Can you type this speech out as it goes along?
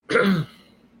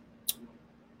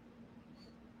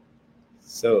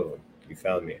So, you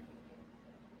found me.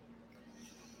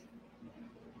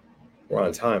 We're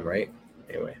on time, right?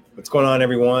 Anyway, what's going on,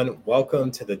 everyone?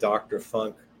 Welcome to the Dr.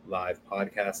 Funk Live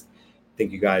podcast.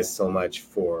 Thank you guys so much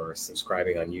for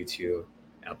subscribing on YouTube,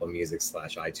 Apple Music /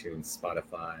 iTunes,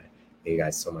 Spotify. Thank you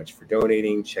guys so much for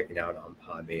donating, checking out on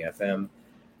Podbay FM.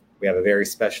 We have a very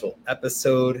special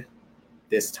episode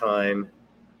this time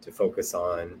to focus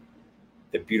on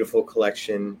the beautiful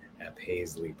collection at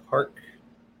Paisley Park,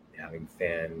 having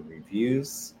fan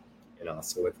reviews, and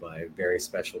also with my very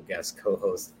special guest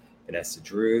co-host, Vanessa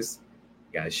Drews.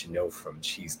 You guys should know from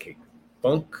Cheesecake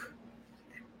Funk.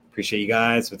 Appreciate you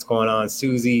guys. What's going on?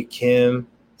 Susie, Kim,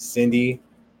 Cindy,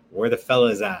 where the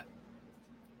fellas at?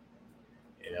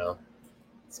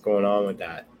 What's going on with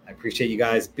that? I appreciate you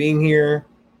guys being here,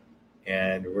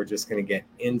 and we're just going to get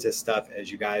into stuff. As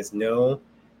you guys know,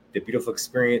 the Beautiful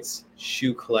Experience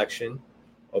shoe collection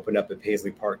opened up at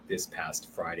Paisley Park this past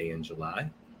Friday in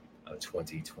July of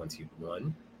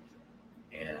 2021.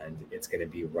 And it's going to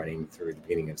be running through the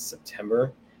beginning of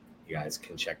September. You guys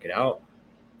can check it out.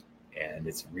 And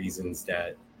it's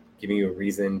giving you a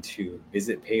reason to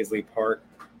visit Paisley Park.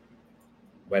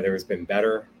 Weather has been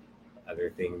better. Other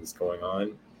things going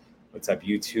on. What's up,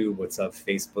 YouTube? What's up,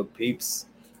 Facebook peeps?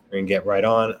 We're going to get right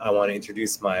on. I want to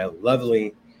introduce my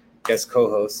lovely guest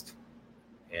co-host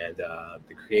and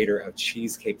the creator of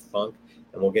Cheesecake Funk.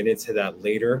 And we'll get into that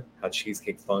later, how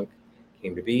Cheesecake Funk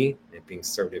came to be, and it being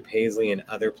served at Paisley and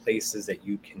other places that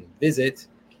you can visit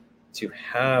to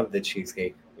have the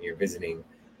cheesecake when you're visiting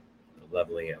the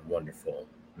lovely and wonderful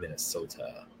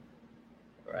Minnesota.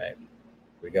 All right,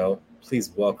 here we go.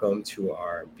 Please welcome to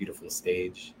our beautiful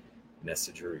stage,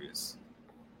 Vanessa Drews.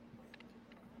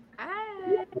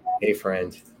 Hi. Hey,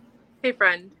 friend. Hey,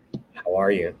 friend. How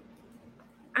are you?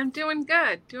 I'm doing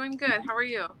good. How are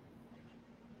you?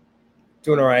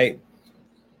 Doing all right.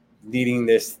 Needing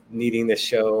this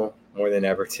show more than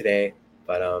ever today,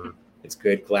 but it's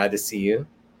good. Glad to see you.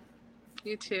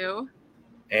 You too.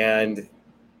 And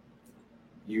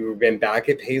you've been back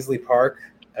at Paisley Park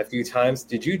a few times.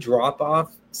 Did you drop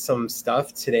off some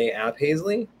stuff today at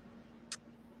Paisley?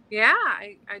 Yeah,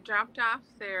 I dropped off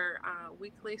their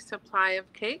weekly supply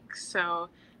of cakes, so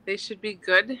they should be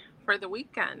good for the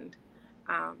weekend.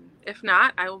 If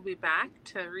not, I will be back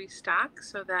to restock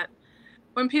so that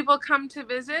when people come to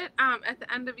visit at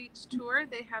the end of each tour,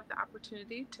 they have the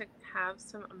opportunity to have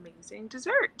some amazing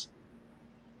dessert.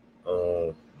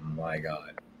 Oh my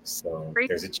God. So Great.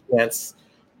 There's a chance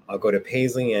I'll go to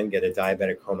Paisley and get a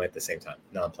diabetic coma at the same time.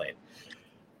 No, I'm playing.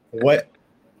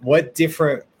 What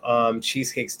different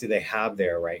cheesecakes do they have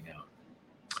there right now?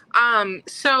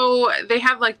 So they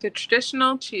have like the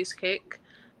traditional cheesecake,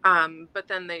 but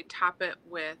then they top it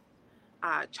with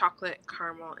chocolate,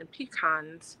 caramel, and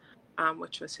pecans,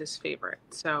 which was his favorite.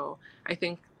 So I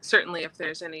think certainly if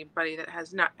there's anybody that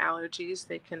has nut allergies,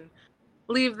 they can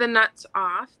leave the nuts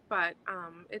off, but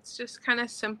it's just kind of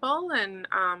simple and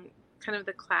kind of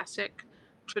the classic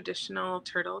traditional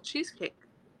turtle cheesecake.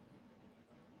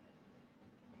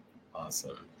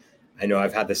 Awesome. I know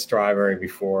I've had the strawberry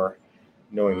before.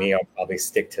 Knowing me, I'll probably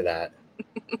stick to that.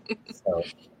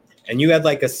 And you had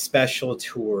like a special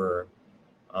tour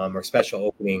or special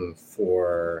opening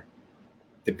for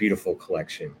the Beautiful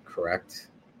Collection, correct?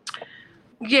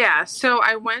 Yeah, so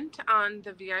I went on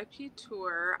the VIP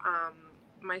tour,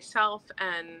 myself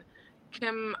and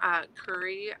Kim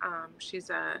Curry. She's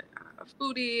a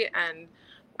foodie and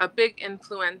a big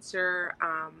influencer.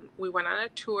 We went on a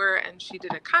tour and she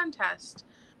did a contest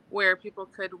where people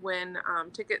could win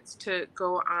tickets to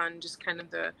go on just kind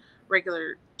of the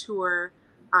regular tour.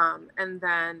 And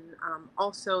then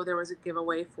also there was a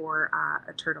giveaway for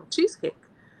a turtle cheesecake.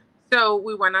 So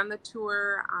we went on the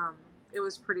tour. It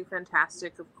was pretty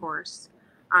fantastic, of course.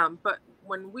 But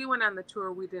when we went on the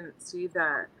tour, we didn't see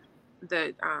the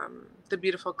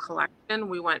Beautiful Collection.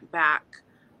 We went back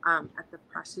at the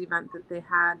press event that they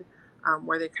had,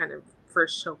 where they kind of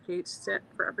first showcased it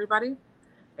for everybody.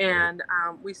 And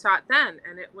we saw it then,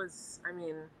 and it was,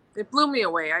 it blew me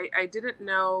away. I didn't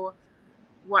know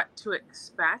what to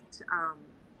expect.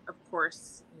 Of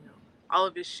course, all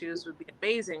of his shoes would be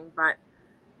amazing, but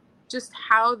just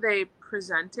how they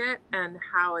present it and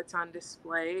how it's on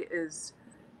display is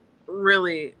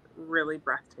really, really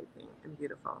breathtaking and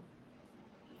beautiful.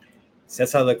 So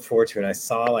that's how I look forward to it. And I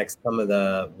saw like some of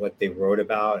what they wrote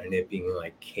about and it being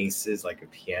like cases, like a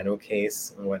piano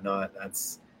case and whatnot.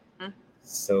 That's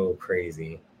so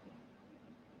crazy.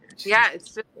 Yeah,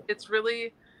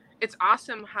 it's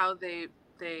awesome how they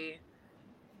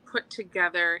put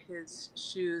together his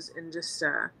shoes in just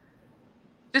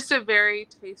just a very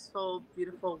tasteful,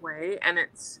 beautiful way. And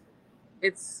it's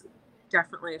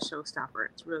definitely a showstopper.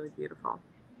 It's really beautiful.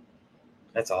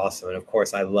 That's awesome. And of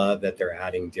course, I love that they're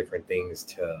adding different things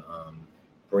to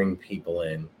bring people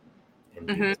in and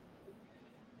do this.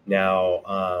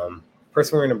 Now,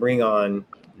 person we're going to bring on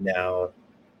now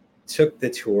took the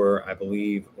tour, I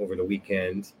believe, over the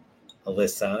weekend,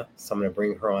 Alyssa. So I'm going to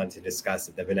bring her on to discuss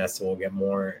it. Then Vanessa will get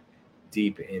more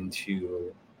deep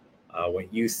into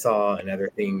what you saw and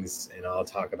other things. And I'll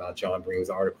talk about John Bring's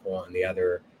article and the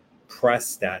other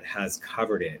press that has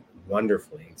covered it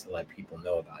wonderfully to let people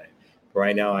know about it. But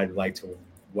right now, I'd like to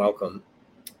welcome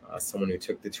someone who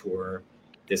took the tour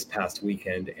this past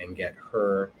weekend and get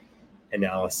her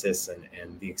analysis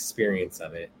and the experience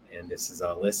of it. And this is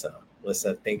Alyssa.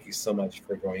 Alyssa, thank you so much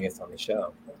for joining us on the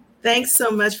show. Thanks so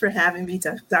much for having me,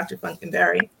 Dr.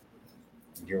 Funkenberry.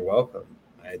 You're welcome.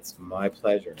 It's my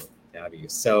pleasure to have you.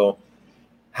 So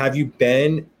have you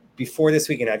been, before this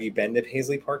weekend, have you been to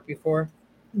Paisley Park before?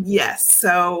 Yes.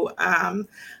 So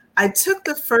I took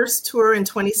the first tour in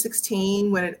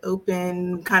 2016 when it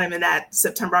opened kind of in that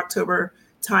September, October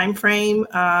timeframe,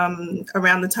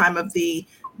 around the time of the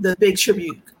big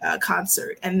tribute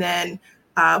concert. And then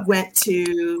went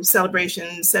to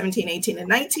Celebration 17, 18, and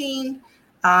 19.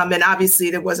 And obviously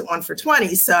there wasn't one for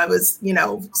 20. So I was,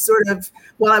 sort of,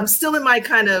 while I'm still in my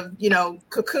kind of,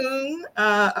 cocoon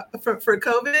for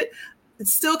COVID, it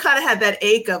still kind of had that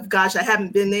ache of, gosh, I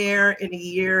haven't been there in a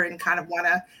year and kind of want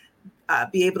to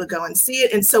be able to go and see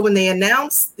it. And so when they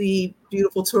announced the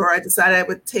beautiful tour, I decided I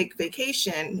would take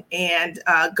vacation and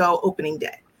go opening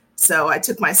day. So I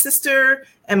took my sister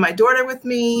and my daughter with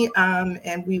me,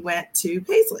 and we went to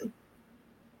Paisley.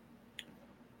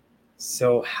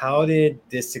 So how did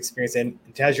this experience, and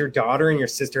has your daughter and your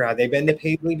sister, have they been to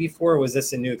Paisley before, or was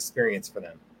this a new experience for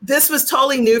them? This was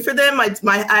totally new for them.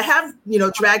 I have,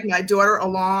 dragged my daughter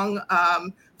along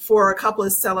for a couple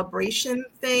of celebration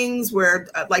things where,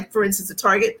 like, for instance, a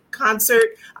Target concert,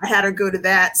 I had her go to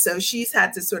that. So she's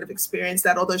had to sort of experience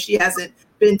that, although she hasn't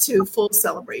been to full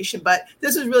celebration. But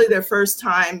this was really their first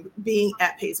time being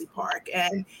at Paisley Park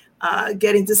and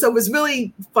so it was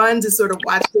really fun to sort of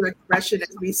watch their expression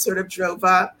as we sort of drove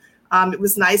up. It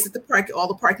was nice that all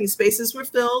the parking spaces were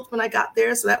filled when I got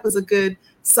there. So that was a good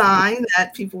sign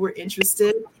that people were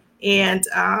interested. And,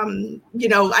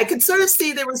 I could sort of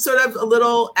see they were sort of a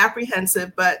little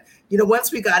apprehensive, but,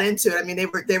 once we got into it, I mean,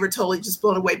 they were totally just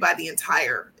blown away by the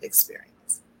entire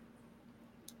experience.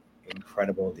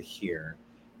 Incredible to hear.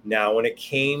 Now, when it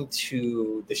came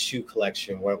to the shoe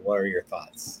collection, what are your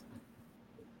thoughts?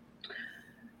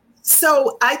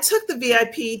 So I took the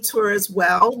VIP tour as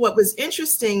well. What was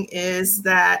interesting is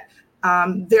that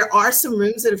there are some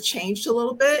rooms that have changed a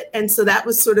little bit. And so that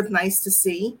was sort of nice to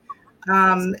see.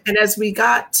 And as we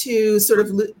got to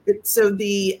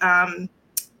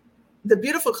the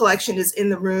beautiful collection is in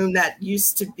the room that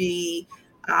used to be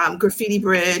Graffiti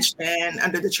Bridge and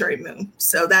Under the Cherry Moon.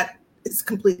 So that is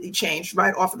completely changed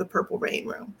right off of the Purple Rain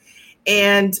room.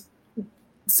 And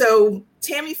so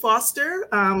Tammy Foster,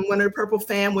 one of the Purple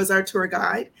fan, was our tour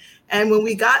guide. And when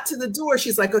we got to the door,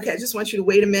 she's like, okay, I just want you to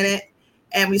wait a minute.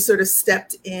 And we sort of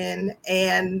stepped in,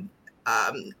 and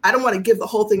I don't want to give the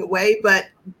whole thing away, but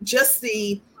just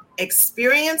the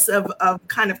experience of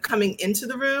kind of coming into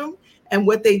the room and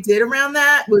what they did around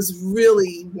that was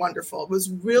really wonderful. It was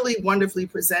really wonderfully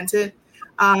presented.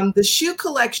 The shoe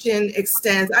collection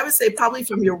extends, I would say, probably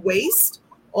from your waist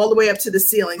all the way up to the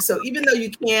ceiling. So even though you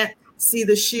can't see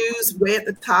the shoes way at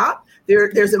the top, they're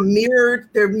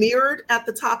mirrored at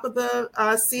the top of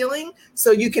the ceiling,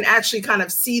 so you can actually kind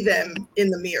of see them in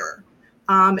the mirror.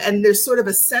 And there's sort of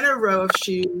a center row of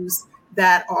shoes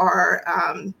that are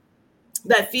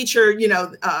that feature,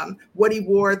 what he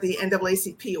wore at the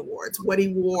NAACP awards, what he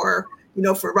wore,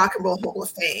 for Rock and Roll Hall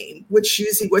of Fame, which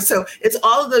shoes he wore. So it's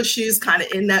all of those shoes kind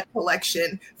of in that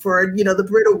collection for, the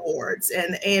Brit Awards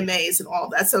and the AMAs and all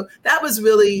that. So that was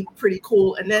really pretty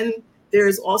cool. And then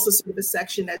there's also sort of a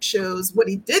section that shows what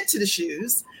he did to the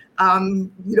shoes,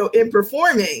 in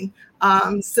performing.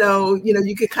 So,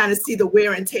 you could kind of see the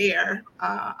wear and tear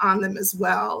on them as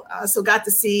well. So got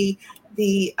to see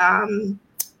the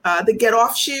get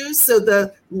off shoes. So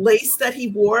the lace that he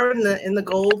wore in the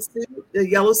gold suit, the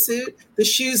yellow suit, the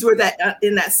shoes were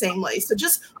in that same lace. So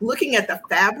just looking at the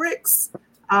fabrics,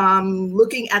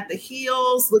 looking at the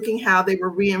heels, looking how they were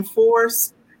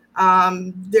reinforced.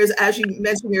 There's, as you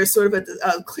mentioned, there's sort of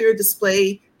a clear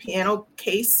display piano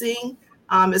casing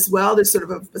as well. There's sort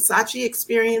of a Versace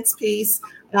experience piece,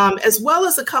 as well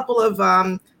as a couple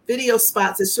of video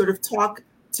spots that sort of talk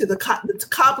to the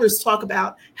cobblers talk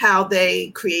about how they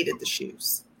created the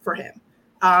shoes for him.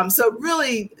 So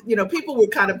really, people were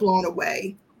kind of blown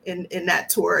away in that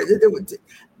tour.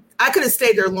 I could have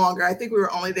stayed there longer. I think we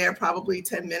were only there probably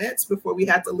 10 minutes before we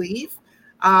had to leave.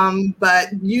 But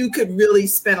you could really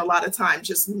spend a lot of time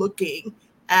just looking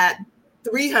at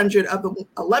 300 of the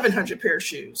 1,100 pair of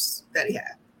shoes that he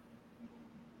had.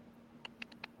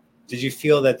 Did you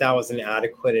feel that was an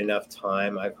adequate enough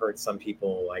time? I've heard some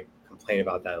people complain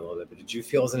about that a little bit, but did you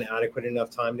feel it was an adequate enough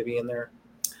time to be in there?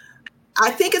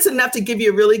 I think it's enough to give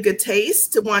you a really good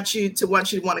taste to want you to want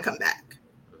to come back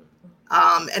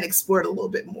and explore it a little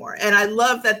bit more. And I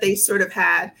love that they sort of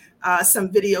had some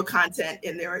video content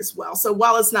in there as well. So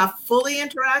while it's not fully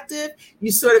interactive,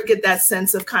 you sort of get that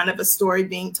sense of kind of a story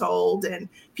being told, and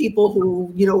people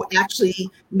who, actually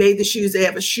made the shoes. They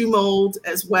have a shoe mold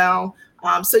as well.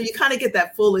 So you kind of get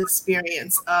that full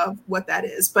experience of what that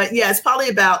is. But yeah, it's probably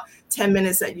about 10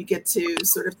 minutes that you get to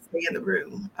sort of stay in the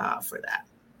room for that.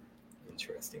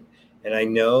 Interesting. And I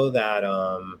know that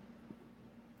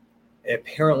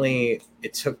apparently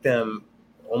it took them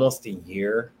almost a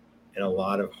year and a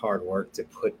lot of hard work to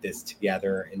put this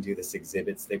together and do this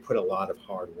exhibits. They put a lot of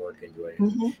hard work into it.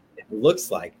 Mm-hmm. It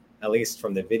looks like, at least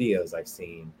from the videos I've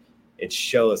seen, it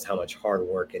shows how much hard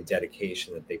work and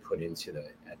dedication that they put into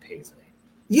at Paisley.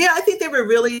 Yeah, I think they were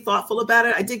really thoughtful about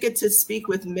it. I did get to speak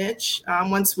with Mitch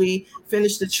once we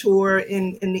finished the tour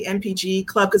in the MPG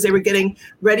club, because they were getting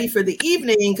ready for the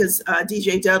evening because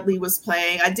DJ Dudley was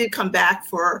playing. I did come back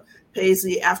for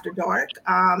Paisley After Dark.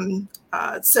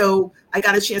 So I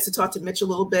got a chance to talk to Mitch a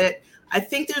little bit. I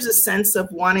think there's a sense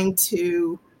of wanting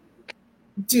to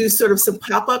do sort of some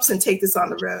pop-ups and take this on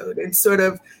the road, and sort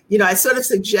of, I sort of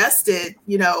suggested,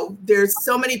 there's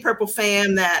so many Purple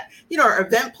fam that, are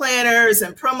event planners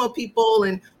and promo people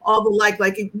and all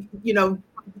the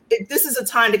this is a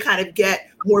time to kind of get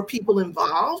more people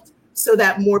involved so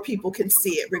that more people can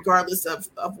see it regardless of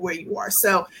where you are.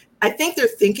 So I think they're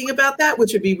thinking about that,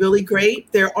 which would be really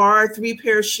great. There are 3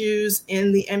 pair of shoes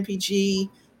in the MPG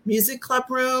Music Club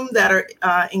room that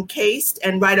are encased,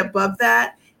 and right above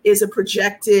that is a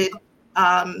projection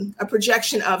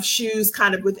of shoes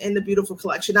kind of within the beautiful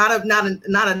collection. Not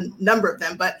a number of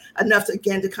them, but enough to,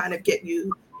 again, to kind of get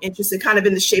you interested, kind of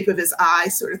in the shape of his eye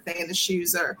sort of thing. And the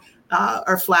shoes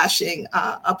are flashing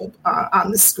up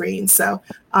on the screen. So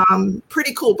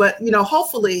pretty cool. But,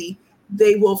 hopefully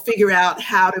they will figure out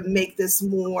how to make this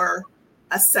more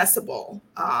accessible,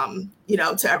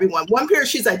 to everyone. One pair of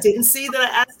shoes I didn't see that I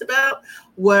asked about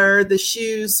were the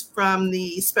shoes from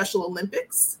the Special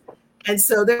Olympics. And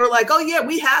so they were like, oh yeah,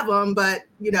 we have them, but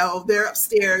they're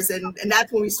upstairs. And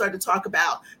that's when we started to talk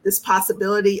about this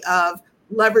possibility of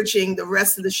leveraging the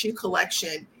rest of the shoe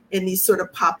collection in these sort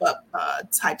of pop-up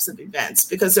types of events,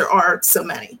 because there are so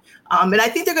many. And I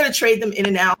think they're going to trade them in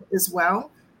and out as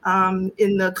well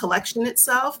in the collection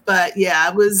itself. But yeah,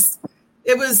 it was,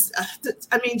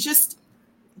 just,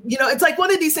 it's like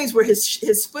one of these things where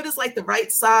his foot is like the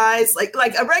right size, like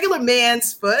a regular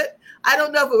man's foot. I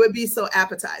don't know if it would be so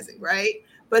appetizing, right?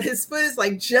 But his foot is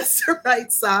like just the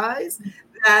right size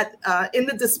that in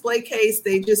the display case,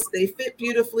 they fit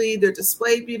beautifully. They're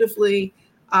displayed beautifully.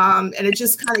 And it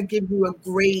just kind of gives you a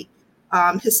great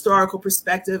historical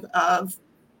perspective of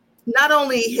not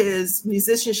only his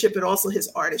musicianship, but also his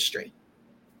artistry.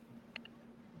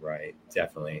 Right,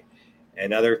 definitely.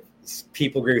 And other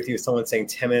people agree with you. Someone saying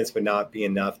 10 minutes would not be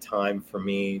enough time for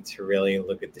me to really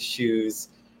look at the shoes.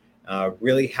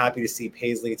 Really happy to see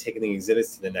Paisley taking the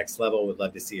exhibits to the next level. Would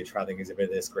love to see a traveling exhibit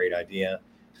of this. Great idea.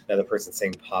 Another person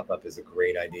saying pop-up is a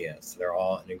great idea. So they're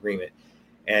all in agreement.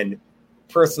 And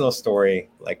personal story,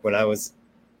 like when I was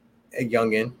a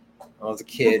youngin', I was a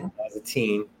kid, I was a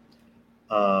teen,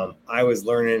 I was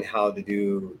learning how to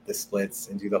do the splits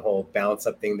and do the whole bounce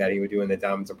up thing that he would do in the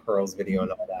Diamonds and Pearls video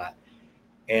and all that.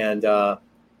 And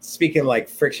speaking like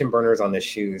friction burners on the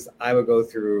shoes, I would go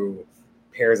through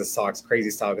pairs of socks, crazy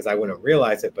style, because I wouldn't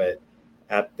realize it. But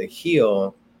at the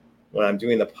heel, when I'm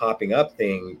doing the popping up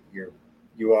thing,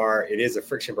 it is a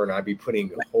friction burner. I'd be putting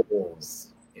holes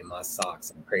in my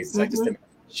socks. I'm crazy. So I just imagine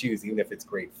shoes, even if it's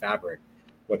great fabric,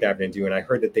 what they're going to do. And I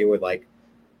heard that they would like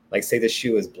say the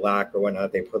shoe is black or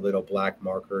whatnot, they put a little black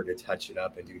marker to touch it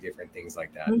up and do different things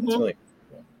like that. It's really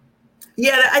cool.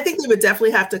 Yeah, I think they would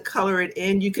definitely have to color it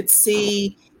in. You could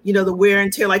see, the wear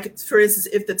and tear. Like, for instance,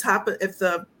 if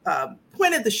the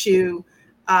point of the shoe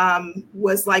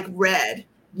was like red,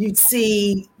 you'd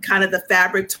see kind of the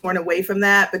fabric torn away from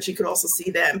that, but you could also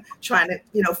see them trying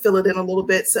to, fill it in a little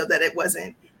bit so that it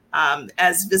wasn't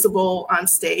as visible on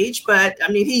stage. But I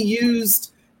mean, he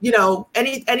used,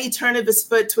 any turn of his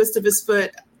foot, twist of his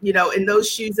foot, in those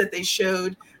shoes that they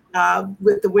showed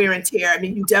with the wear and tear. I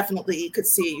mean, you definitely could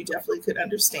see, you definitely could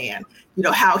understand,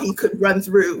 how he could run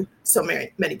through so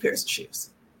many pairs of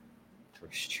shoes. For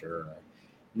sure.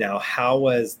 Now, how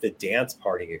was the dance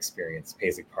party experience,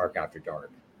 Paisley Park After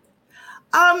Dark?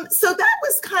 So that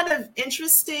was kind of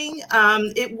interesting.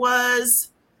 It was,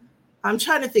 I'm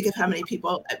trying to think of how many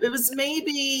people. It was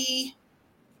maybe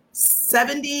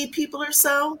 70 people or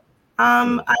so.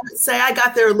 I would say I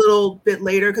got there a little bit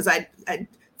later because I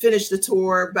finished the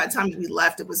tour. By the time we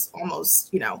left, it was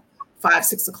almost, 5,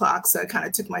 6 o'clock. So I kind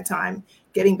of took my time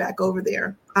getting back over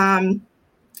there.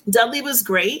 Dudley was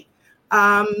great.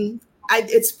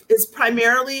 It's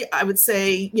primarily, I would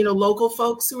say, local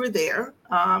folks who are there.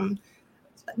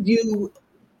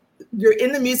 You're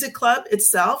in the music club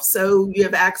itself, so you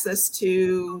have access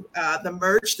to the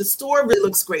merch. The store really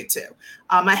looks great too.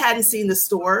 I hadn't seen the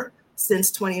store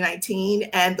since 2019,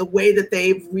 and the way that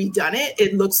they've redone it,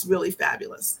 it looks really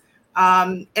fabulous.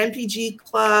 MPG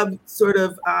Club, sort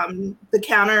of the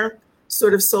counter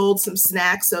sort of sold some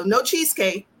snacks, so no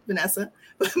cheesecake, Vanessa,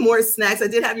 but more snacks. I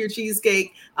did have your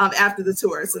cheesecake after the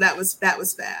tour, so that was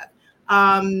fab.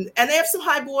 And they have some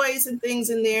high boys and things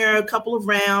in there, a couple of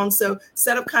rounds. So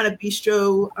set up kind of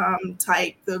bistro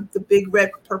type. The big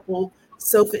red purple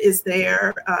sofa is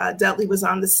there. Dudley was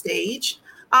on the stage.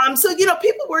 So,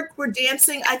 people were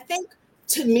dancing. I think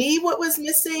to me, what was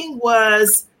missing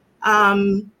was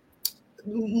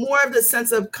more of the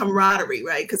sense of camaraderie,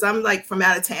 right? Because I'm like from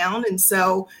out of town. And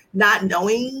so not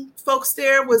knowing folks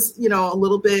there was, a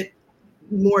little bit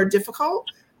more difficult.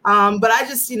 But I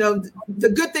just, the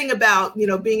good thing about,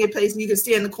 being in a place you can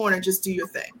stay in the corner and just do your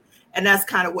thing. And that's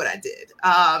kind of what I did.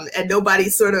 And nobody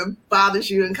sort of bothers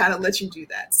you and kind of lets you do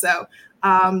that. So,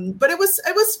 but it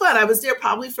was fun. I was there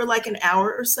probably for like an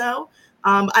hour or so.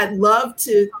 I'd love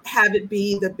to have it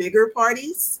be the bigger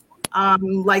parties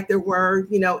like there were,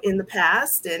 in the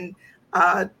past. And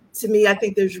to me, I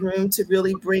think there's room to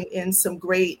really bring in some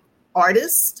great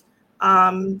artists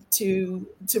to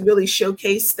really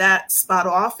showcase that spot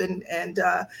off and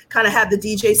kind of have the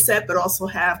DJ set, but also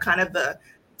have kind of the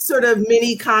sort of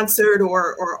mini concert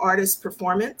or artist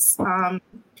performance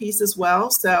piece as well.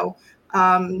 So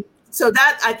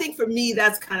that, I think for me,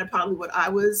 that's kind of probably what I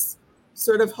was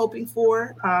sort of hoping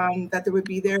for, that there would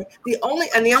be there. The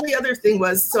only other thing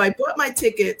was, so I bought my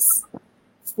tickets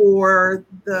for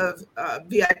the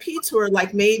VIP tour,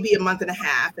 like maybe a month and a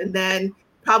half. And then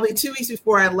probably 2 weeks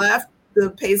before I left,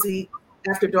 the Paisley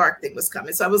After Dark thing was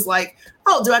coming. So I was like,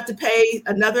 oh, do I have to pay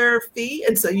another fee?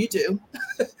 And so you do,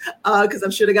 because I'm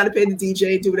sure they got to pay the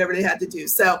DJ, do whatever they had to do.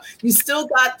 So you still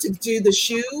got to do the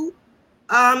shoe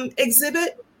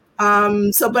exhibit. But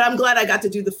I'm glad I got to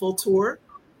do the full tour.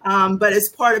 But as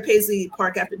part of Paisley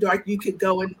Park After Dark, you could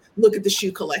go and look at the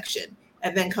shoe collection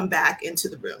and then come back into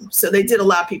the room. So they did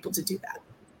allow people to do that.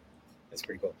 That's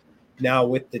pretty cool. Now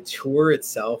with the tour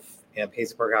itself and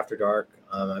Paisley Park After Dark,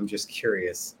 I'm just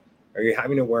curious, are you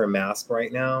having to wear a mask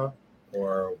right now?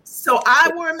 Or so I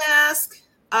wore a mask.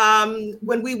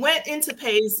 When we went into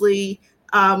Paisley,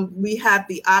 we had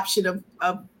the option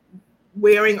of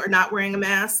wearing or not wearing a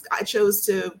mask. I chose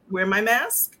to wear my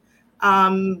mask.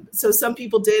 So some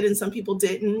people did and some people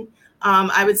didn't.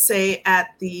 I would say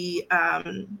at the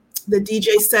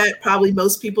DJ set, probably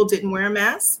most people didn't wear a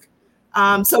mask.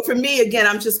 So for me, again,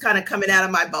 I'm just kind of coming out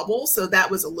of my bubble. So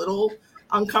that was a little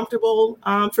uncomfortable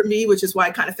for me, which is why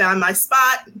I kind of found my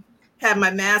spot, had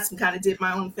my mask and kind of did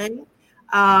my own thing.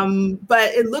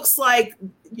 But it looks like,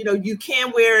 you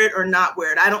can wear it or not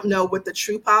wear it. I don't know what the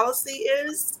true policy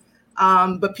is,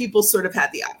 but people sort of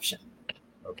had the option.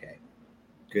 Okay.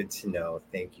 Good to know.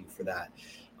 Thank you for that.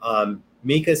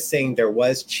 Mika's saying there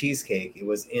was cheesecake. It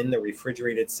was in the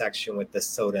refrigerated section with the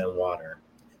soda and water.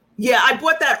 Yeah, I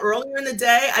bought that earlier in the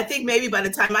day. I think maybe by the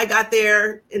time I got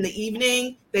there in the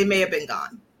evening, they may have been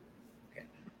gone. Okay.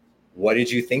 What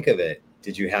did you think of it?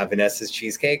 Did you have Vanessa's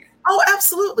cheesecake? Oh,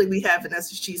 absolutely. We have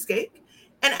Vanessa's cheesecake.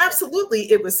 And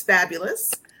absolutely, it was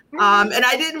fabulous. And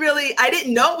I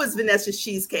didn't know it was Vanessa's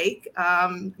cheesecake,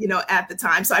 at the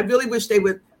time. So I really wish they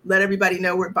would let everybody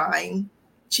know we're buying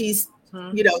cheese,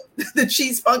 the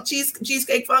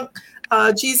cheesecake funk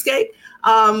cheesecake.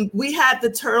 We had the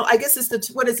turtle. I guess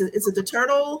it's what is it? Is it the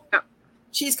turtle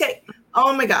cheesecake?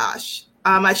 Oh my gosh.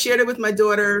 I shared it with my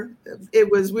daughter. We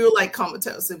were like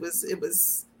comatose. It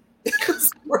was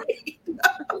great.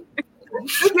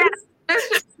 Yes,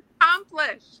 it's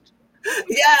accomplished.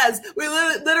 Yes, we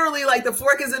literally like the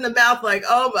fork is in the mouth, like,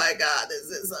 oh my God, this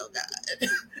is so good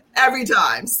every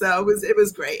time. So it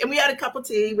was great. And we had a cup of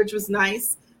tea, which was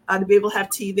nice to be able to have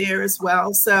tea there as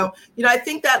well. So, I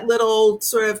think that little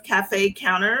sort of cafe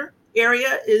counter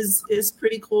area is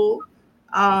pretty cool.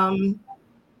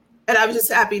 And I was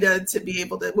just happy to be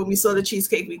able to, when we saw the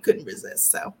cheesecake, we couldn't resist.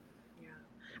 So yeah,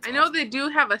 I know they do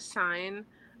have a sign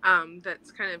that's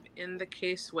kind of in the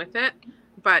case with it,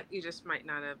 but you just might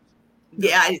not have.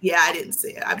 I didn't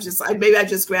see it. Maybe I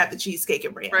just grabbed the cheesecake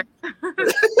and ran. Right.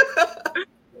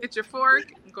 Get your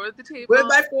fork, go to the table. With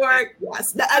my fork,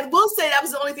 yes. Now, I will say that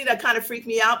was the only thing that kind of freaked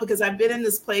me out, because I've been in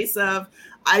this place of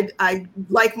I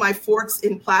like my forks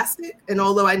in plastic, and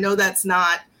although I know that's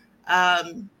not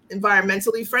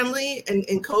environmentally friendly, and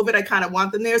in COVID I kind of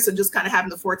want them there, so just kind of having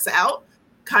the forks out,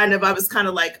 I was kind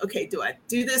of like, okay, do I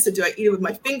do this or do I eat it with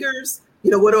my fingers?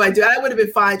 What do I do? I would have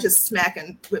been fine just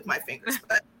smacking with my fingers,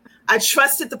 but I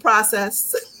trusted the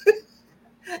process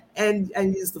and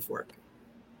used the fork.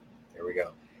 There we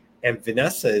go. And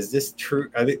Vanessa, is this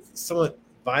true?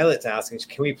 Violet's asking,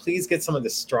 can we please get some of the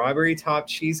strawberry top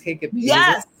cheesecake at Paisley?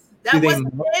 Yes, that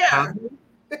wasn't there.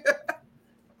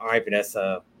 All right,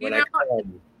 Vanessa. When I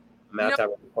come, I'm gonna have to have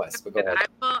a request. But go ahead.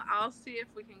 I'll see if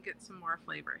we can get some more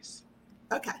flavors.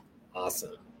 Okay.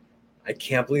 Awesome. I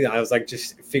can't believe it. I was like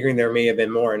just figuring there may have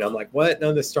been more, and I'm like, what?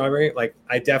 No, the strawberry. Like,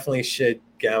 I definitely should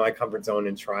get out of my comfort zone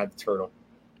and try the turtle.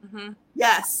 Mm-hmm.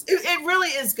 Yes, it really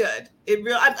is good.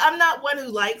 I'm not one who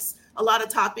likes a lot of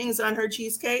toppings on her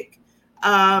cheesecake.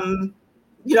 I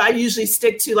usually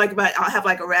stick to I'll have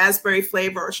like a raspberry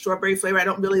flavor or a strawberry flavor. I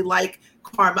don't really like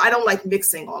caramel. I don't like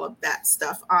mixing all of that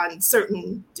stuff on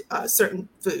certain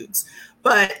foods.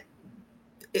 But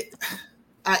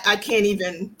I can't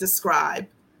even describe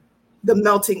the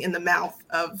melting in the mouth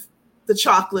of the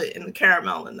chocolate and the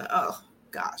caramel and oh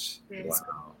gosh.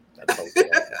 Wow, that's so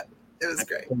good. It was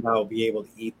great. I'll be able to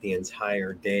eat the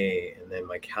entire day, and then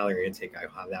my calorie intake, I'll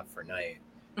have that for night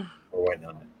or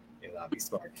whatnot. Yeah, that'd be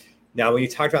smart. Now, when you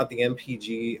talked about the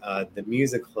MPG, the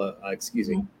music club,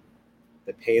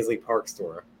 the Paisley Park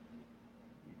store,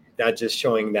 that just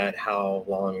showing that how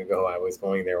long ago I was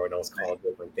going there when I was called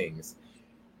different things.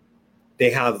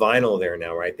 They have vinyl there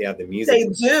now, right? They have the music.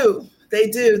 They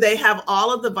do. They have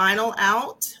all of the vinyl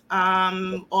out.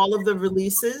 All of the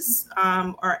releases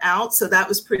are out. So that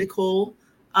was pretty cool.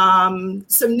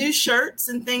 Some new shirts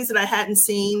and things that I hadn't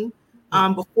seen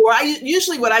before.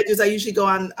 What I do is I usually go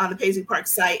on the Paisley Park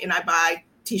site and I buy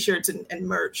T-shirts and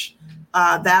merch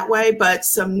that way. But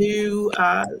some new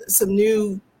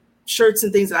shirts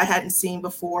and things that I hadn't seen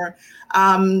before.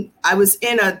 I was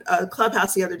in a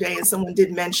clubhouse the other day, and someone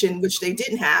did mention, which they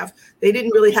didn't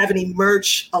really have any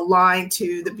merch aligned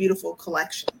to the beautiful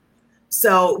collection.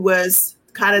 So it was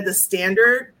kind of the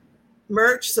standard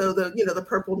merch. So the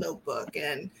purple notebook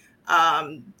and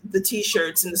the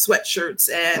T-shirts and the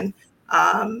sweatshirts, and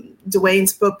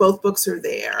Dwayne's book, both books are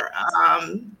there.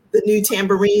 The new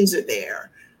tambourines are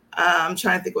there. I'm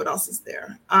trying to think what else is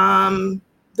there.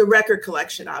 The record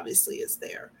collection obviously is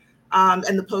there.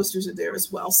 And the posters are there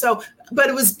as well. So, but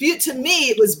it was to me,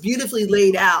 it was beautifully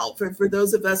laid out for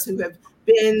those of us who have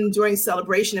been during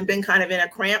celebration and been kind of in a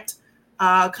cramped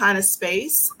kind of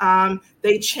space.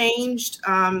 They changed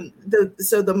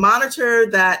the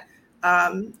monitor that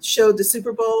showed the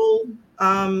Super Bowl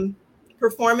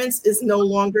performance is no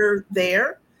longer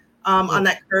there on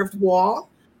that curved wall.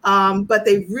 But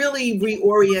they really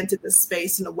reoriented the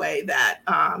space in a way that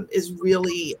is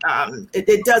really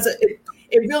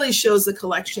it really shows the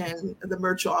collection, the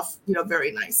merch off,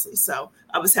 very nicely. So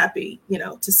I was happy,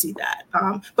 to see that.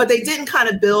 But they didn't kind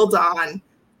of build on,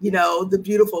 the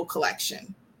beautiful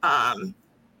collection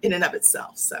in and of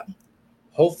itself. So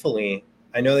hopefully,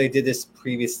 I know they did this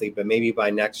previously, but maybe by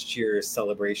next year's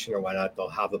celebration or whatnot, they'll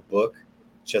have a book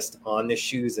just on the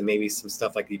shoes, and maybe some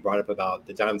stuff like you brought up about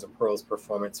the Diamonds and Pearls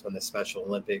performance when the Special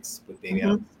Olympics with Baby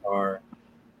on the Star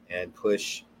and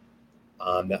Push.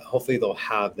 That hopefully they'll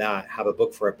have a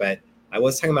book for it. But I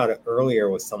was talking about it earlier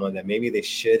with someone that maybe they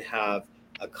should have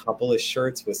a couple of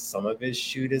shirts with some of his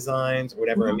shoe designs or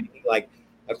whatever, and maybe like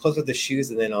a close with the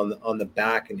shoes, and then on the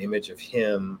back an image of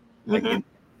him like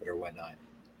or whatnot.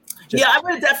 I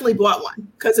would have definitely bought one,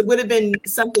 because it would have been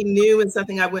something new and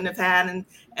something I wouldn't have had,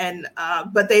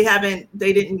 but they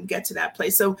didn't get to that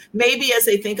place. So maybe as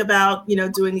they think about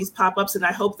doing these pop-ups, and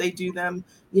I hope they do them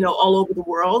all over the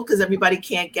world, because everybody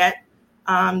can't get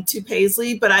to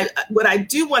Paisley. But what I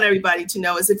do want everybody to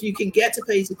know is, if you can get to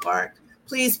Paisley Park,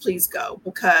 please go,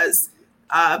 because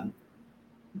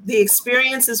the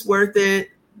experience is worth it.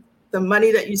 The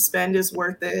money that you spend is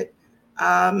worth it.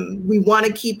 We want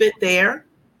to keep it there.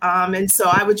 And so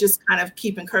I would just kind of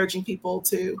keep encouraging people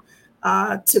to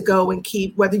go and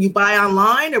keep, whether you buy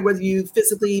online or whether you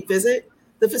physically visit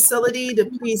the facility, to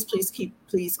please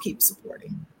keep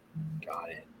supporting. Got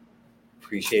it.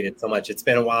 Appreciate it so much. It's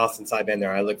been a while since I've been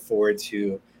there. I look forward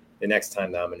to the next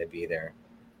time that I'm going to be there.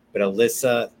 But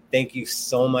Alyssa, thank you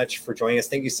so much for joining us.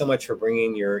 Thank you so much for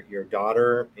bringing your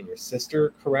daughter and your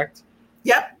sister, correct?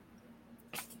 Yep.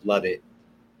 Love it.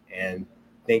 And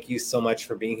thank you so much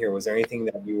for being here. Was there anything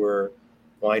that you were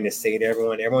wanting to say to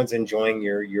everyone? Everyone's enjoying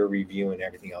your review and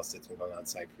everything else that's been going on,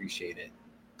 so I appreciate it.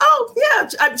 Oh,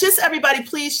 yeah. Just everybody,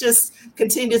 please just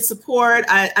continue to support.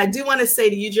 I do want to say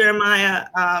to you, Jeremiah,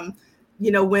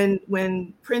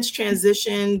 when Prince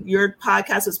transitioned, your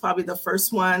podcast was probably the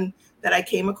first one that I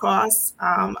came across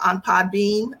on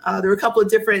Podbean. There were a couple of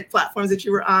different platforms that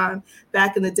you were on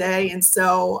back in the day. And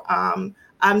so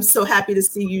I'm so happy to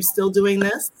see you still doing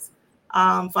this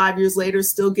 5 years later,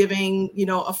 still giving,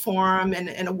 a forum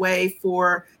and a way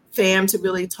for fam to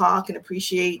really talk and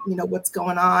appreciate, what's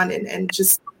going on, and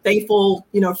just thankful,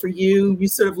 for you. You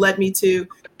sort of led me to,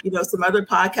 some other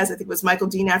podcasts. I think it was Michael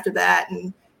Dean after that,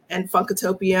 and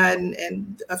Funkatopia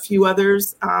and a few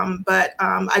others. But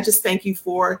I just thank you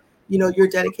for, your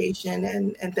dedication,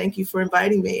 and thank you for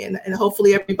inviting me. And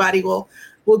hopefully everybody will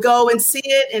go and see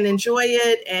it and enjoy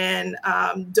it. And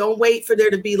don't wait for there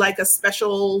to be like a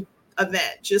special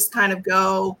event. Just kind of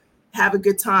go, have a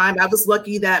good time. I was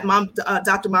lucky that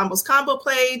Dr. Mambo's Combo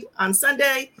played on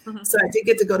Sunday. Mm-hmm. So I did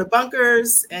get to go to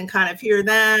Bunkers and kind of hear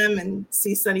them and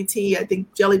see Sunny T. I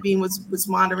think Jelly Bean was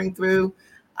wandering through.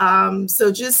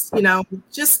 So just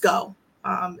go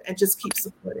and just keep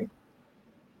supporting.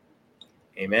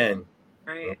 Amen.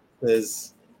 Right.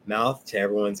 His mouth to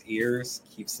everyone's ears.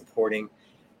 Keep supporting.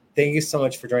 Thank you so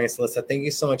much for joining us, Alyssa. Thank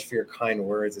you so much for your kind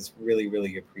words. It's really,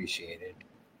 really appreciated.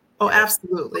 Oh,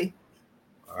 absolutely.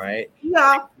 All right.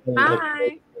 Yeah.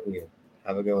 Bye.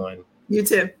 Have a good one. You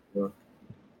too.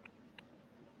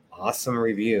 Awesome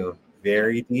review.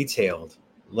 Very detailed.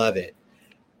 Love it.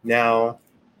 Now,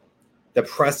 the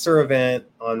presser event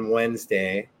on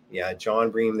Wednesday. Yeah, John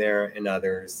Bream there and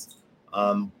others.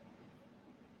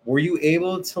 Were you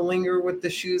able to linger with the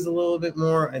shoes a little bit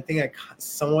more? I think I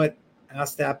somewhat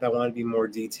asked that, but I want to be more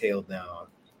detailed now.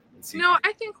 No,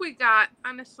 I think we got,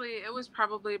 honestly, it was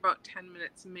probably about 10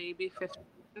 minutes, maybe 15.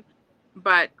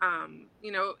 But,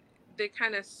 they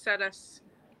kind of set us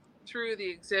through the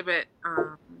exhibit,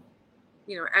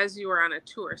 as you were on a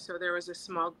tour. So there was a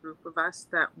small group of us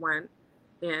that went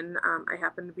in. I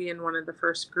happened to be in one of the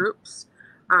first groups.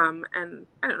 And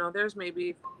I don't know,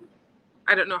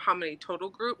 I don't know how many total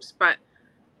groups, but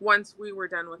once we were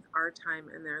done with our time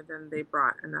in there, then they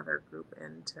brought another group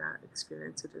in to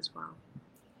experience it as well.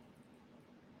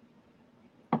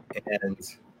 And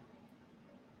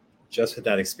just with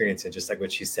that experience, and just like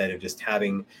what she said, of just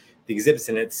having the exhibits,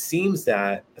 and it seems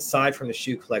that aside from the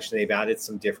shoe collection, they've added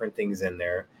some different things in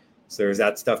there. So there's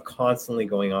that stuff constantly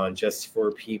going on just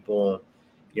for people,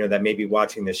 that may be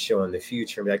watching this show in the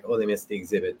future and be like, oh, they missed the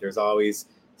exhibit. There's always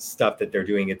stuff that they're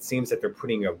doing. It seems that they're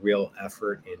putting a real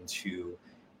effort into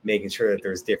making sure that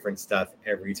there's different stuff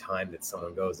every time that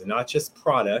someone goes, and not just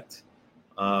product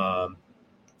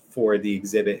for the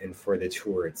exhibit and for the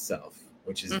tour itself,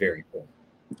 which is very cool.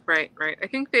 Right. I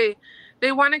think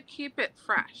they want to keep it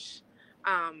fresh.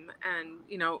 And,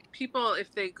 people,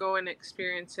 if they go and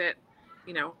experience it,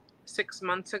 6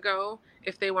 months ago,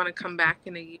 if they want to come back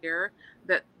in a year,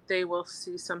 that they will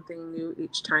see something new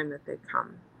each time that they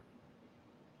come.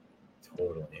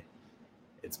 Totally.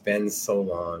 It's been so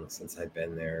long since I've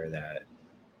been there that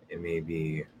it may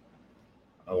be,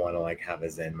 I want to have a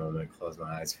Zen moment, close my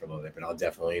eyes for a little bit, but I'll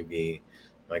definitely be,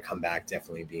 when I come back,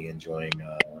 definitely be enjoying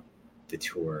the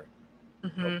tour,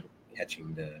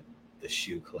 catching the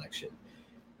shoe collection.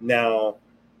 Now,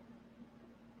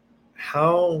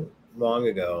 how long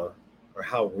ago, or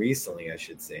how recently, I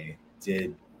should say,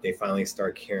 did they finally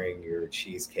start carrying your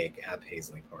cheesecake at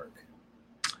Paisley Park?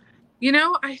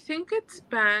 I think it's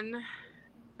been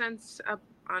since,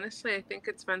 honestly, I think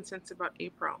it's been since about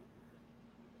April.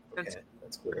 Okay,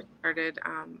 that's cool. Started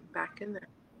back in there.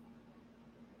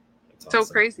 That's so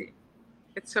awesome. Crazy.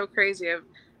 It's so crazy.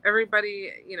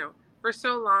 Everybody, for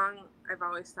so long, I've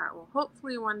always thought, well,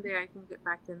 hopefully one day I can get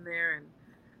back in there,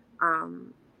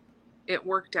 and it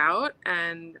worked out,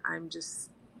 and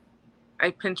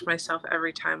I pinch myself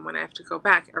every time when I have to go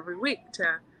back every week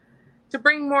to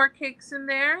bring more cakes in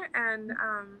there and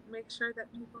make sure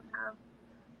that people have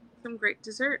some great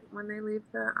dessert when they leave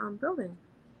the building.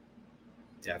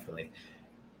 Definitely.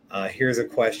 Here's a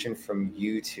question from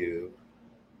YouTube.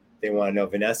 They want to know,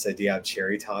 Vanessa, do you have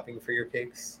cherry topping for your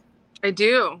cakes? I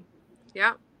do.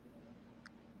 Yep.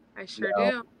 I sure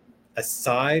do.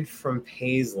 Aside from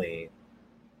Paisley,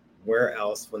 where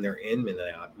else, when they're in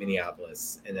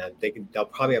Minneapolis, and they'll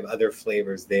probably have other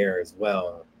flavors there as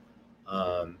well,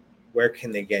 where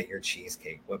can they get your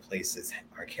cheesecake? What places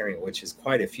are carrying it, which is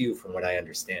quite a few from what I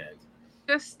understand?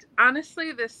 Just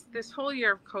honestly, this whole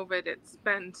year of COVID, it's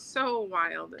been so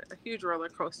wild, a huge roller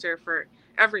coaster for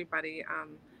everybody.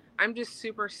 I'm just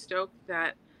super stoked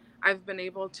that I've been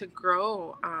able to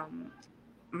grow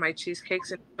my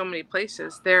cheesecakes in so many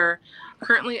places. They're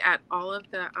currently at all of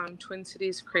the Twin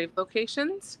Cities Crave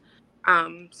locations.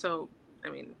 So, I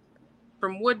mean,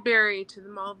 from Woodbury to the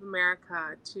Mall of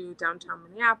America to downtown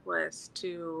Minneapolis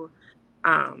to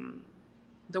um,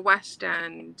 the West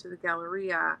End to the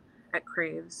Galleria at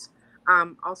Craves.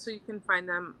 Also, you can find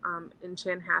them in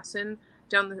Chanhassen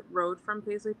down the road from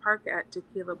Paisley Park at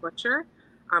Tequila Butcher.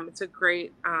 It's a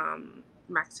great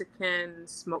Mexican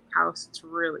smokehouse. It's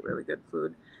really, really good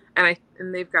food. And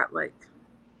they've got like,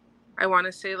 I want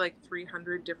to say like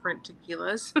 300 different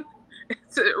tequilas.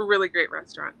 It's a really great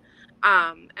restaurant.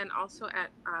 And also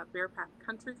at Bear Path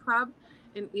Country Club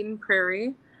in Eden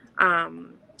Prairie.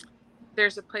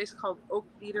 There's a place called Oak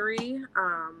Eatery.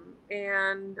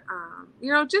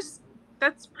 Just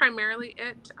that's primarily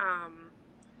it.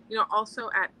 Also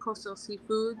at Coastal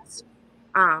Seafoods.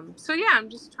 So yeah, I'm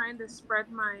just trying to spread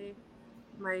my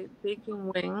baking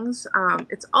wings.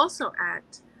 It's also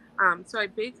at so I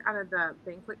bake out of the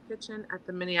banquet kitchen at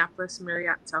the Minneapolis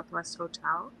Marriott Southwest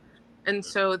Hotel. And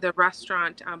so the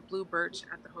restaurant Blue Birch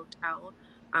at the hotel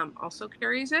also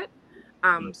carries it.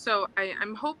 So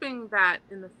I'm hoping that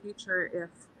in the future, if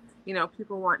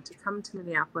people want to come to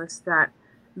Minneapolis, that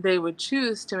they would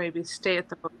choose to maybe stay at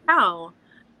the hotel.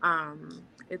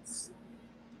 It's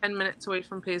 10 minutes away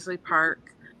from Paisley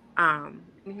Park. And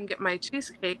you can get my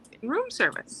cheesecake in room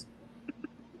service.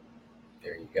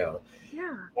 There you go.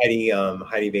 Yeah.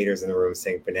 Heidi Vader's in the room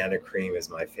saying banana cream is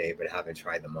my favorite. Haven't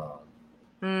tried them all.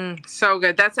 So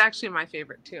good. That's actually my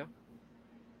favorite too.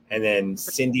 And then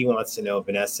Cindy wants to know,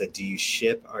 Vanessa, do you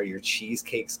ship? Are your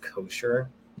cheesecakes kosher?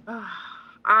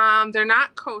 They're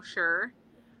not kosher.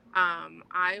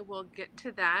 I will get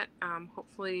to that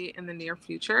hopefully in the near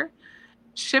future.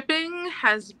 Shipping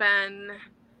has been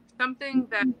something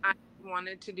that I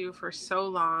wanted to do for so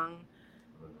long.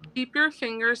 Keep your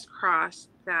fingers crossed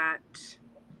that,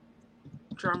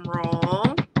 drum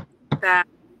roll, that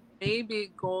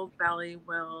maybe Gold Belly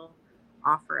will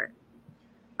offer it.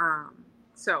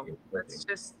 So let's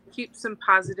just keep some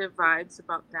positive vibes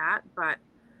about that, but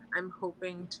I'm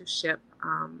hoping to ship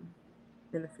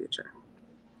in the future.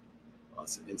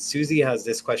 Awesome. And Susie has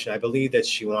this question. I believe that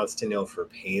she wants to know for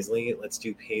Paisley. Let's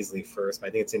do Paisley first.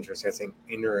 I think it's interesting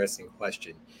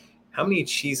question. How many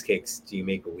cheesecakes do you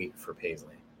make a week for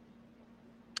Paisley?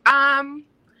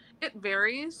 It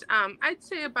varies. I'd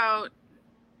say about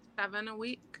 7 a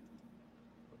week.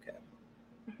 Okay.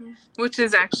 Mm-hmm. Which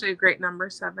is actually a great number,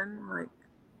 7. Like.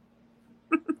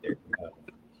 There you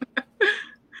go.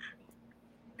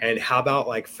 And how about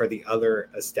like for the other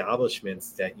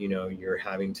establishments that you're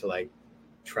having to like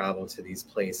travel to these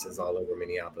places all over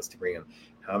Minneapolis to bring them?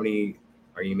 How many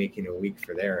are you making a week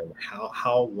for there, and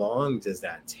how long does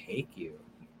that take you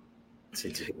to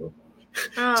do?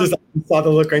 Just I saw the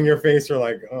look on your face. You're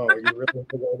like, oh, you really have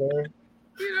to go there?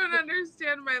 You don't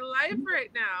understand my life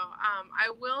right now. I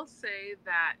will say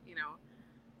that,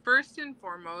 first and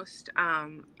foremost,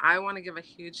 I want to give a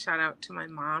huge shout out to my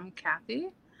mom, Kathy,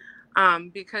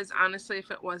 because honestly,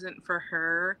 if it wasn't for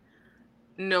her,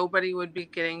 nobody would be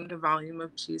getting the volume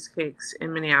of cheesecakes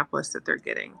in Minneapolis that they're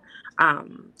getting.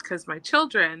 Because my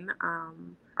children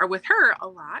are with her a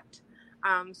lot,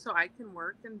 so I can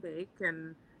work and bake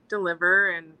and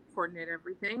deliver and coordinate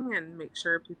everything and make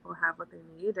sure people have what they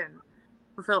need and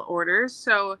fulfill orders.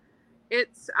 So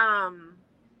it's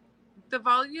the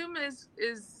volume is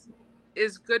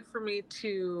good for me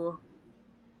to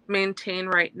maintain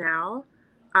right now.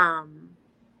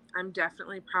 I'm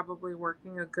definitely probably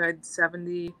working a good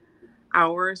 70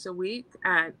 hours a week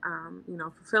at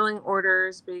fulfilling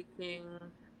orders, baking,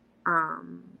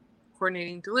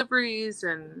 coordinating deliveries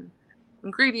and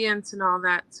ingredients and all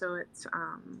that. So it's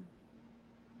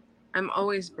I'm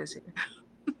always busy.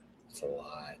 It's a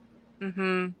lot.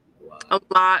 Mm-hmm. A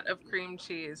lot of cream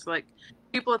cheese. Like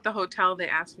people at the hotel, they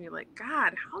ask me like,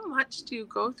 God, how much do you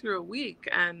go through a week?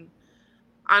 And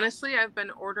honestly, I've been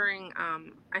ordering,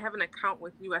 I have an account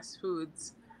with US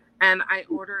Foods, and I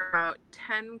order about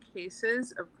 10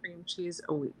 cases of cream cheese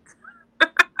a week.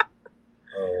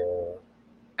 Oh.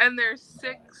 And there's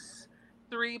 6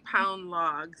 3-pound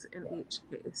logs in each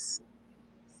case.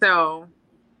 So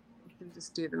you can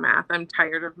just do the math. I'm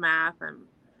tired of math. I'm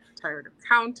tired of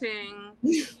counting.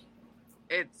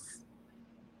 It's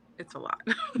a lot.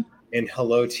 And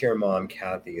hello to your mom,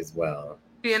 Kathy, as well.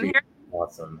 She in here?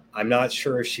 Awesome. I'm not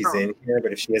sure if she's in here,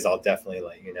 but if she is, I'll definitely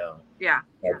let you know. Yeah.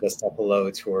 Just a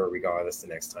hello to her regardless the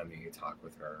next time you talk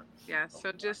with her. Yeah.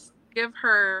 So just give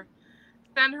her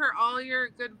Send her all your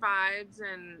good vibes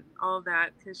and all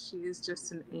that, because she is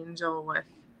just an angel with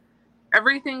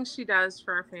everything she does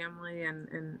for our family,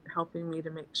 and helping me to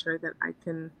make sure that I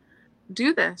can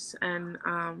do this and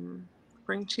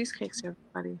bring cheesecakes to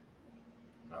everybody.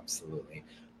 Absolutely.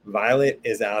 Violet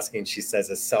is asking, she says,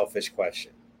 a selfish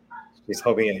question. She's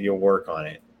hoping that you'll work on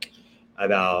it.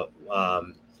 About,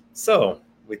 so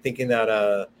we're thinking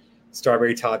that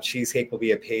strawberry top cheesecake will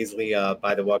be at Paisley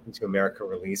by the Welcome to America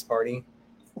release party.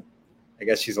 I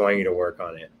guess she's wanting you to work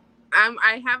on it.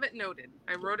 I have it noted.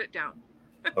 I wrote it down.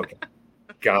 Okay.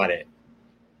 Got it.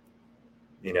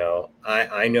 You know,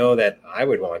 I know that I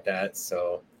would want that,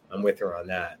 so I'm with her on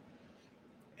that.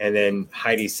 And then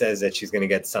Heidi says that she's going to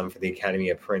get some for the Academy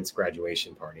of Prince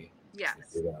graduation party. Yes.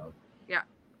 Yeah.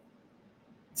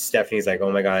 Stephanie's like,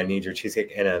 oh my God, I need your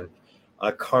cheesecake. And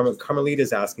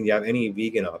Carmelita's asking, do you have any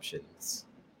vegan options?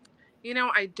 You know,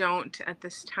 I don't at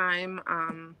this time.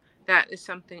 That is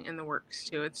something in the works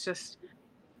too.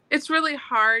 It's really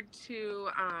hard to,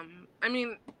 I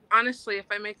mean, honestly, if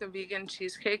I make a vegan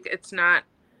cheesecake, it's not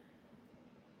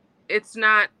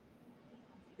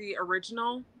the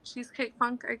original cheesecake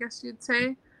funk, I guess you'd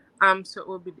say. So it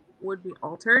would be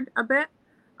altered a bit,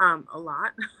 a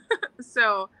lot.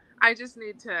 So I just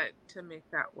need to make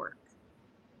that work.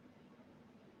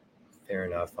 Fair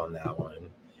enough on that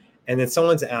one. And then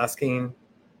someone's asking,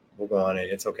 we'll go on it.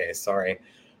 It's okay. Sorry.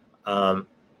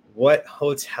 What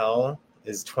hotel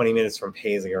is 20 minutes from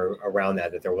Paisley or around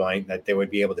that they're wanting that they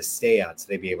would be able to stay at so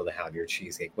they'd be able to have your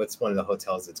cheesecake? What's one of the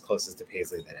hotels that's closest to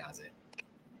Paisley that has it?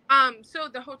 So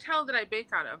the hotel that I bake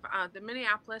out of, the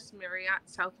Minneapolis Marriott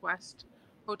Southwest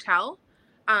Hotel.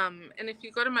 And if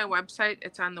you go to my website,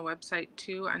 it's on the website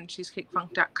too, on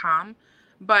cheesecakefunk.com.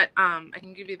 But I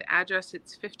can give you the address.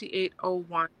 It's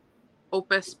 5801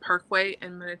 Opus Parkway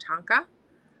in Minnetonka.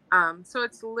 So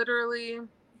it's literally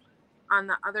on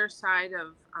the other side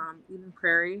of Eden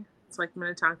Prairie. It's like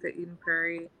Minnetonka, Eden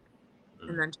Prairie,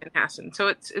 and then Chanhassen. So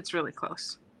it's really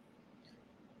close.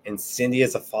 And Cindy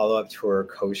has a follow-up to her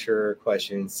kosher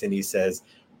question. Cindy says,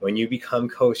 when you become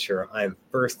kosher, I'm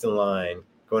first in line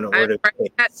going to order. I'm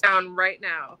writing that down right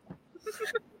now.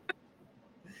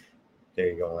 There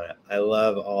you go. I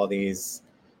love all these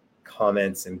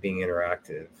comments and being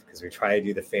interactive because we try to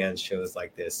do the fan shows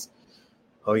like this.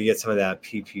 Oh, you get some of that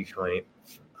PP point.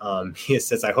 He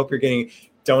says, I hope you're getting,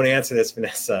 don't answer this,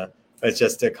 Vanessa. It's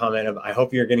just a comment of, I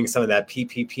hope you're getting some of that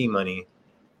PPP money.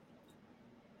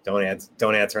 Don't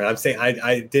answer. And I'm saying,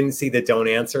 I didn't see the don't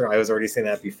answer. I was already saying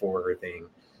that before her thing.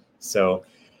 So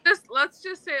let's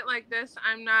just say it like this.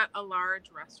 I'm not a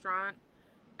large restaurant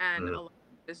and a large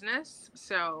business.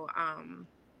 So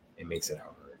it makes it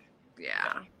hard.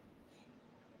 Yeah.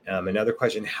 Another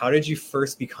question, how did you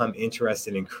first become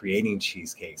interested in creating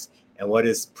cheesecakes? And what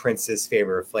is Prince's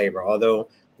favorite flavor? Although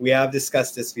we have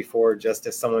discussed this before, just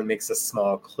if someone makes a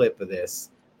small clip of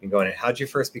this and going, how did you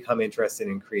first become interested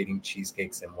in creating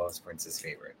cheesecakes, and what was Prince's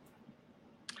favorite?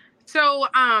 So,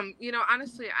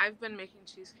 honestly, I've been making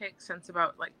cheesecakes since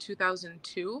about like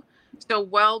 2002. So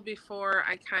well before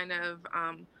I kind of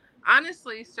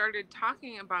honestly started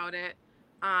talking about it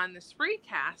on the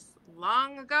Spreecast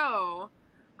long ago.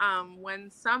 When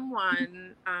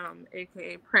someone,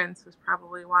 aka Prince, was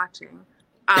probably watching.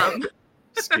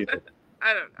 Excuse me.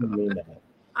 I don't know.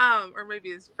 Or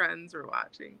maybe his friends were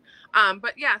watching.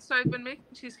 But yeah, so I've been making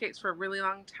cheesecakes for a really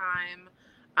long time.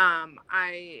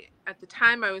 At the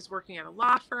time I was working at a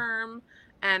law firm,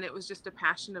 and it was just a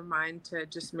passion of mine to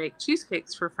just make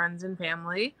cheesecakes for friends and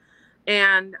family.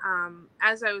 And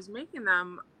as I was making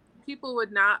them, people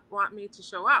would not want me to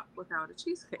show up without a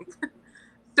cheesecake.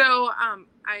 So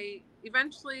I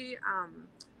eventually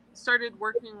started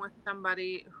working with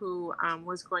somebody who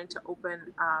was going to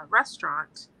open a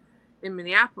restaurant in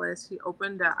Minneapolis. He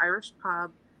opened an Irish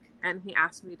pub, and he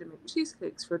asked me to make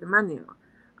cheesecakes for the menu.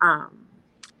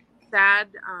 Sad,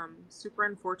 super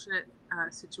unfortunate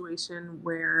situation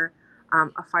where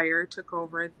a fire took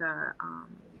over the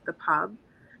pub,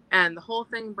 and the whole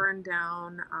thing burned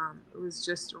down. It was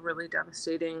just a really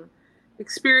devastating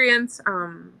experience.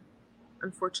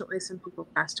 Unfortunately, some people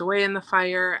passed away in the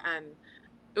fire, and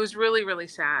it was really, really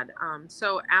sad.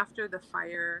 So after the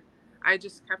fire, I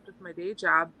just kept with my day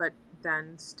job, but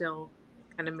then still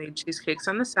kind of made cheesecakes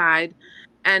on the side.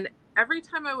 And every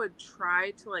time I would try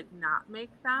to not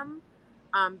make them,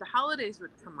 the holidays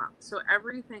would come up. So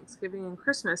every Thanksgiving and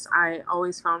Christmas, I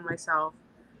always found myself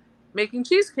making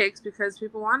cheesecakes because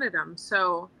people wanted them.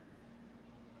 So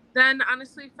then,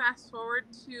 honestly, fast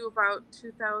forward to about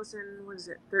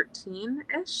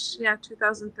 2013-ish? Yeah,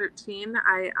 2013.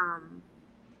 I,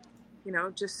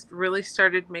 just really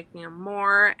started making them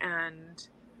more, and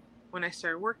when I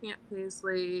started working at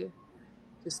Paisley,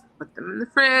 just put them in the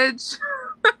fridge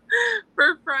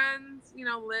for friends, you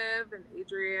know, Liv and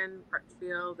Adrian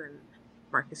Crutchfield and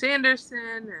Marcus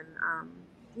Anderson and,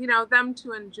 you know, them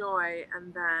to enjoy.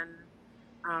 And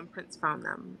then Prince found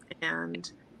them.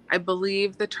 And I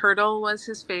believe the turtle was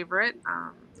his favorite.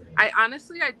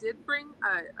 I did bring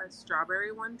a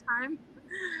strawberry one time,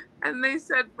 and they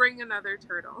said, bring another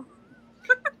turtle.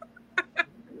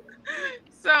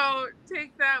 So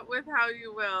take that with how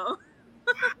you will.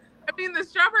 I mean, the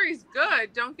strawberry's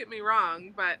good, don't get me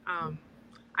wrong, but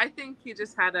I think he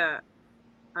just had a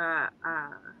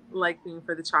liking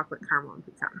for the chocolate caramel and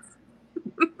pecans.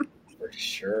 For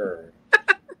sure.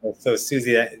 So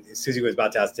Susie was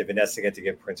about to ask, did Vanessa get to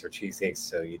give Prince her cheesecake?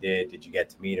 So you did. Did you get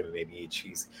to meet him and maybe eat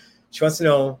cheese? She wants to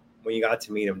know, when you got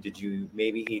to meet him, did you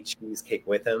maybe eat cheesecake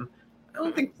with him? I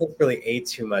don't think Prince really ate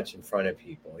too much in front of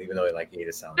people, even though he ate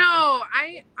a salad. No,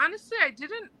 I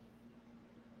didn't.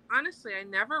 Honestly, I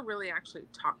never really actually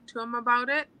talked to him about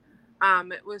it.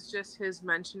 It was just his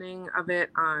mentioning of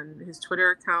it on his Twitter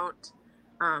account.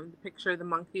 The picture of the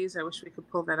monkeys. I wish we could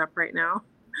pull that up right now.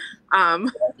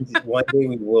 One day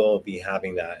we will be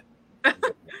having that.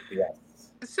 Yes.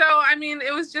 So, I mean,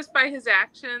 it was just by his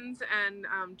actions and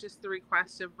just the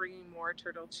request of bringing more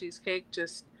turtle cheesecake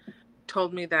just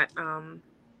told me that,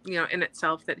 you know, in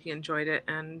itself that he enjoyed it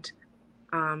and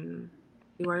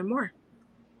he wanted more.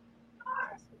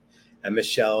 And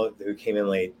Michelle, who came in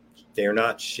late, they're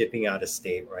not shipping out of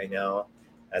state right now.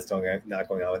 That's not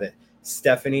going on with it.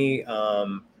 Stephanie,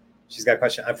 she's got a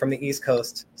question. I'm from the East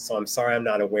Coast, so I'm sorry I'm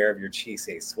not aware of your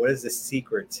cheesecakes. What is the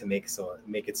secret to make it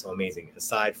so amazing,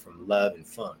 aside from love and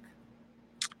funk?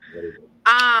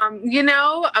 You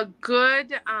know, a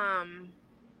good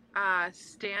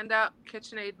stand-up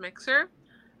KitchenAid mixer,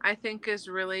 I think, is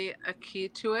really a key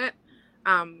to it.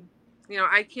 You know,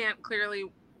 I can't clearly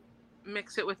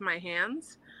mix it with my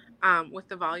hands with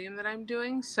the volume that I'm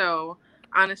doing. So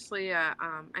honestly, I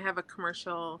have a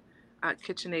commercial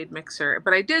KitchenAid mixer,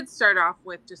 but I did start off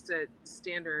with just a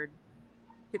standard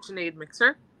KitchenAid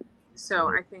mixer. So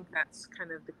I think that's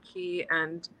kind of the key,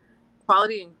 and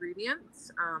quality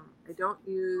ingredients. I don't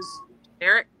use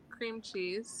generic cream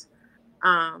cheese.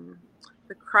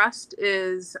 The crust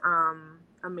is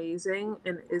amazing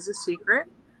and is a secret,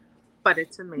 but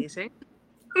it's amazing.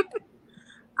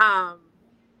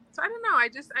 So I don't know. I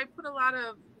put a lot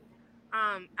of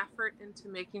effort into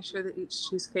making sure that each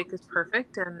cheesecake is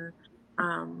perfect, and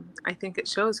I think it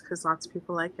shows because lots of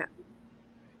people like it.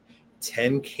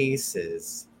 10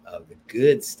 cases of the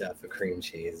good stuff of cream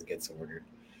cheese gets ordered.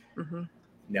 Mm-hmm.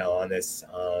 Now on this,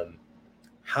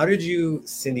 how did you?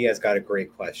 Cindy has got a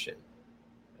great question.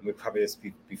 And we probably this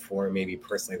before, maybe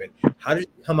personally, but how did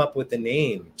you come up with the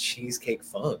name Cheesecake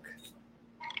Funk?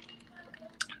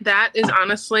 That is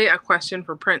honestly a question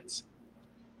for Prince.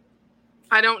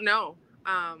 I don't know.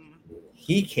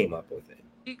 He came up with it.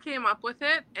 He came up with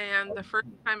it, and the first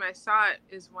time I saw it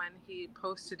is when he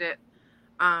posted it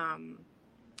on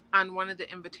one of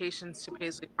the invitations to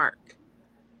Paisley Park.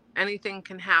 Anything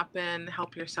can happen.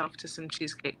 Help yourself to some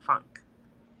cheesecake funk.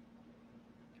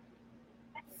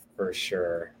 For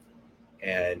sure.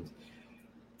 And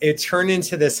it turned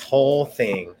into this whole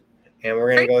thing. And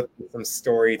we're going to go through some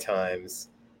story times.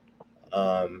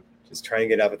 Just trying to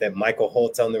get up with that. Michael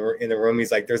Holt's in the room.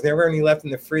 He's like, there's never any left in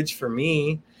the fridge for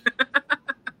me.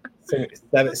 So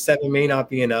seven may not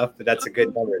be enough, but that's a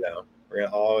good number, though. We're going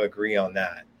to all agree on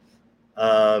that.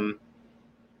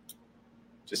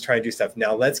 Just trying to do stuff.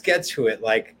 Now, let's get to it.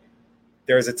 Like,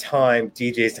 there's a time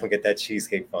DJs don't get that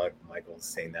cheesecake funk. Michael's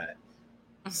saying that.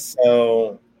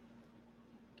 So,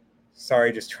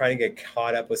 sorry, just trying to get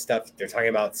caught up with stuff. They're talking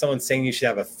about someone saying you should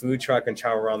have a food truck and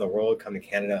travel around the world, come to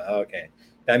Canada. Okay.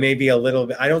 That may be a little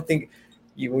bit. I don't think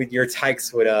your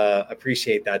tykes would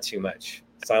appreciate that too much.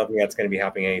 So I don't think that's going to be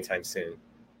happening anytime soon.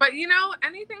 But, you know,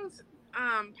 anything's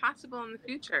possible in the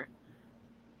future.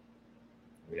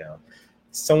 You know,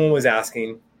 someone was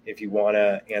asking if you want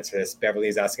to answer this. Beverly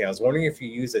is asking, I was wondering if you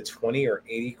use a 20 or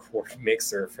 80 quart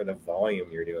mixer for the volume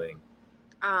you're doing.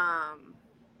 I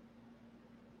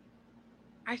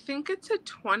think it's a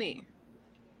 20.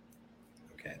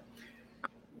 Okay.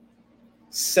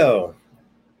 So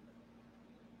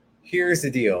here's the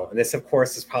deal. And this, of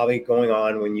course, is probably going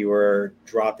on when you were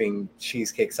dropping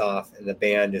cheesecakes off and the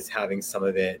band is having some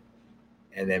of it.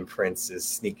 And then Prince is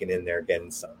sneaking in there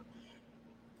getting some.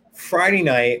 Friday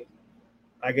night,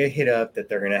 I get hit up that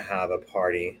they're going to have a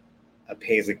party at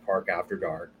Paisley Park after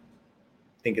dark.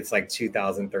 I think it's like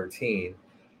 2013.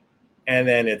 And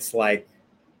then it's like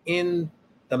in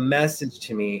the message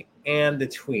to me and the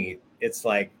tweet, it's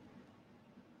like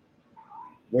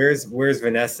where's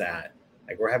Vanessa at?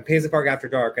 Like, we're having Paisley Park After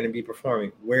Dark, going to be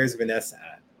performing. Where's Vanessa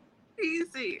at?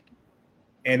 Easy.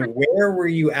 And where were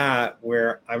you at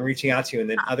where I'm reaching out to you and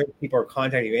then other people are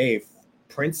contacting you? Hey,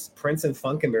 Prince and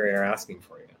Funkenberry are asking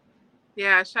for you.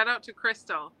 Yeah, shout out to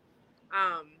Crystal.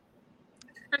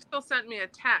 Crystal sent me a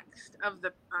text of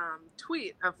the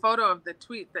tweet, a photo of the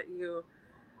tweet that you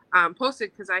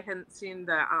posted because I hadn't seen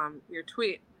the your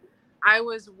tweet. I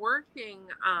was working,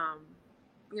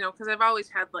 because I've always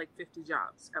had like 50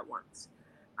 jobs at once.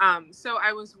 So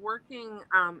I was working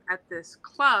at this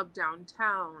club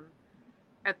downtown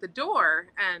at the door,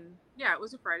 and yeah, it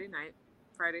was a Friday,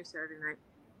 Saturday night.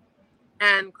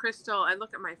 And Crystal, I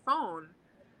look at my phone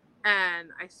and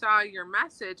I saw your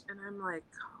message and I'm like,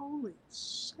 holy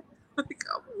shit, like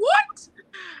what?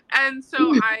 And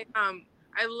so I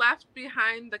left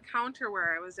behind the counter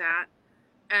where I was at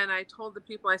and I told the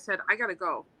people, I said, I gotta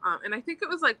go. And I think it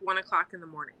was like 1:00 in the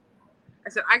morning. I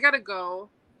said, I gotta go.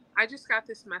 I just got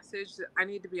this message that I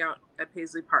need to be out at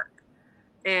Paisley Park.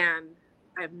 And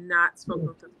I have not spoken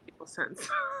to the people since.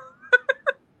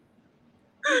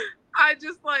 I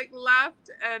just like left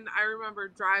and I remember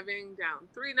driving down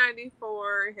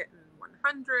 394, hitting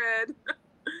 100,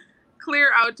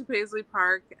 clear out to Paisley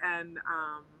Park. And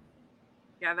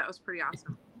yeah, that was pretty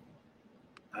awesome.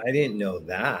 I didn't know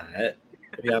that.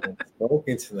 You haven't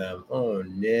spoken to them. Oh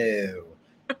no.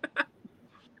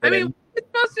 I mean, what are you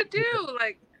supposed to do?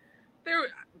 Like,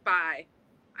 bye.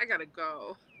 I gotta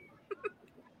go.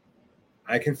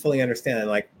 I can fully understand.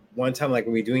 Like one time, like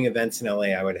when we were doing events in LA,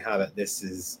 I would have it. This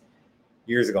is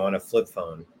years ago on a flip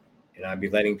phone, and I'd be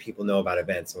letting people know about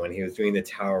events. And when he was doing the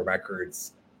Tower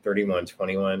Records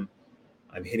 3121,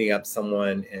 I'm hitting up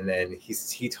someone, and then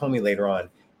he told me later on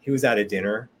he was at a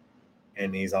dinner,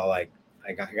 and he's all like,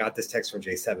 I got this text from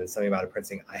J7, something about a Prince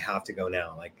saying, I have to go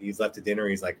now. Like he's left a dinner.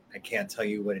 He's like, I can't tell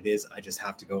you what it is. I just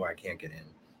have to go or I can't get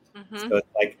in. Mm-hmm. So it's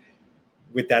like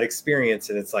with that experience,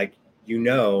 and it's like,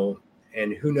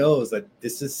 and who knows that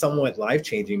this is somewhat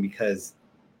life-changing because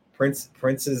Prince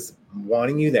is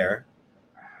wanting you there.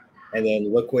 And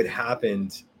then look what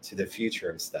happened to the future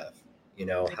of stuff,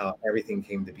 how everything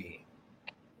came to be.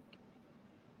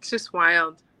 It's just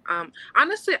wild.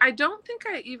 Honestly, I don't think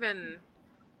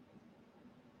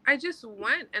I just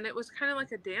went and it was kind of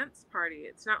like a dance party.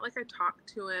 It's not like I talked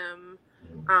to him.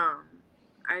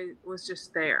 I was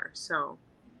just there. So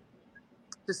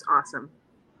just awesome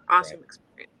right.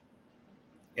 Experience.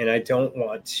 And I don't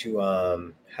want to,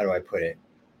 how do I put it?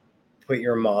 Put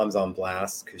your mom's on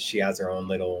blast because she has her own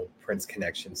little Prince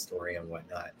connection story and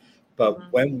whatnot.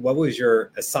 But what was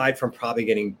aside from probably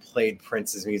getting played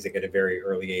Prince's music at a very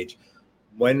early age,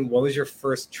 what was your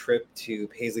first trip to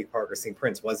Paisley Park or seeing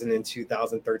Prince? Wasn't it in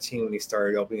 2013 when he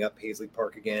started opening up Paisley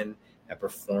Park again and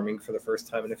performing for the first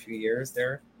time in a few years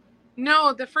there?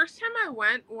 No, the first time I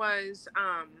went was,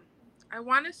 I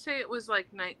want to say it was like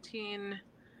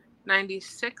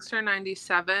 1996 or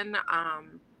 97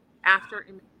 after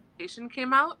Emancipation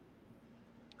came out.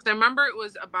 Because I remember it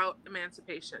was about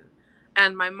emancipation.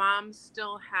 And my mom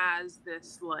still has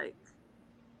this like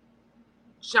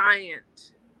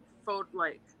giant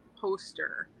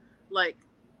poster,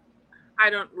 I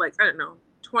don't know,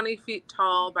 20 feet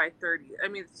tall by 30. I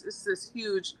mean, it's just this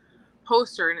huge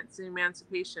poster and it's the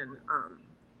Emancipation,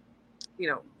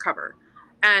 cover.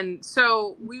 And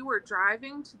so we were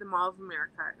driving to the Mall of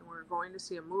America and we were going to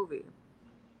see a movie.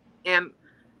 And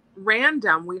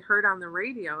we heard on the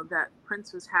radio that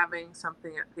Prince was having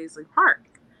something at Paisley Park.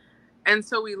 And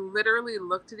so we literally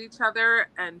looked at each other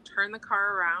and turned the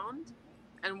car around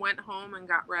and went home and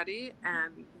got ready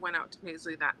and went out to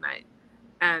Paisley that night.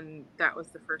 And that was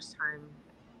the first time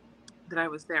that I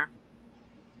was there.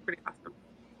 Pretty awesome.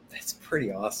 That's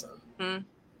pretty awesome. Mm-hmm.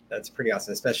 That's pretty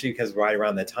awesome, especially because right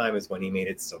around that time is when he made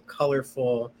it so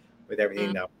colorful with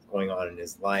everything that was going on in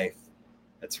his life.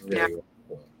 That's really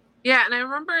cool. Yeah, and I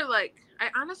remember, I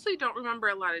honestly don't remember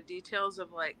a lot of details of,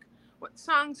 what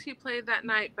songs he played that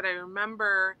night, but I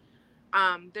remember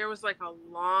there was, a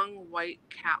long white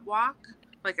catwalk,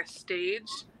 like a stage.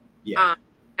 Yeah.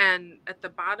 And at the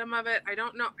bottom of it, I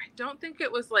don't know. I don't think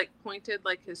it was, pointed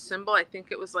like his symbol. I think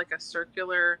it was, a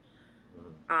circular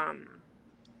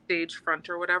stage front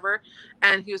or whatever.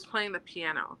 And he was playing the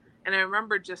piano. And I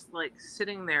remember just,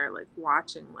 sitting there,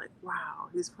 watching, wow,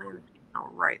 he's playing the piano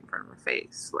right in front of my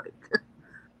face.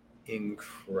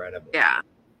 Incredible. Yeah.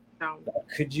 So.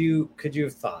 Could you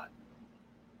have thought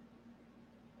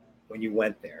when you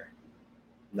went there,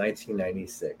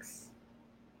 1996,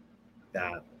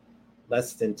 that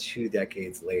less than 2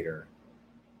 decades later,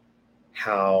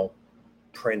 how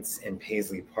Prince and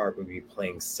Paisley Park would be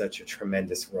playing such a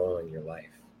tremendous role in your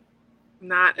life?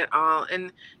 Not at all.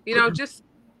 And, just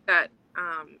that,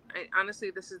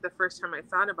 honestly, this is the first time I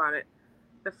thought about it.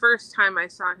 The first time I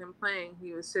saw him playing,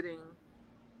 he was sitting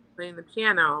playing the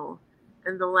piano.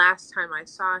 And the last time I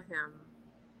saw him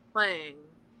playing,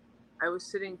 I was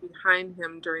sitting behind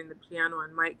him during the piano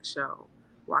and mic show,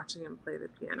 watching him play the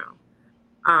piano.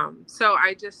 So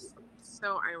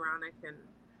so ironic.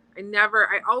 And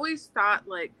I always thought,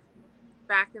 like,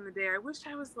 back in the day, I wish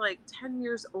I was like 10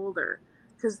 years older,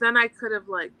 because then I could have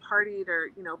like partied or,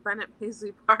 been at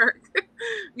Paisley Park,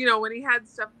 when he had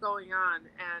stuff going on.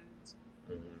 And,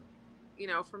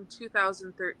 from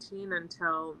 2013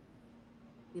 until,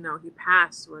 he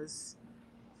passed was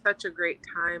such a great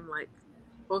time. Like,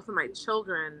 both of my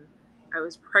children, I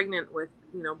was pregnant with,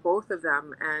 both of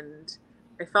them. And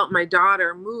I felt my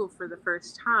daughter move for the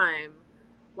first time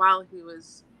while he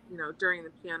was, during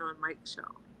the piano and mic show.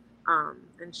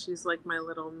 And she's like my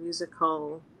little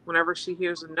musical, whenever she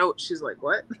hears a note, she's like,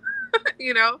 what?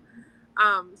 So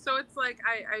it's like,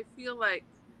 I feel like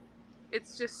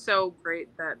it's just so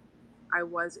great that I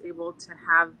was able to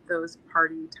have those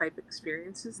party type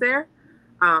experiences there.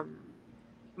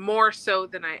 More so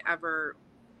than I ever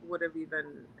would have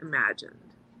even imagined.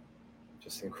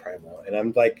 Just incredible. And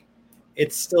I'm like,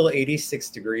 it's still 86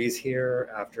 degrees here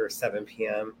after 7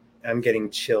 p.m. I'm getting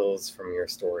chills from your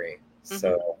story. Mm-hmm.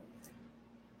 So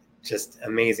just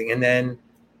amazing. And then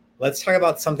let's talk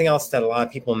about something else that a lot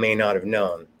of people may not have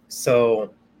known.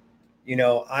 So,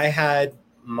 I had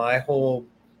my whole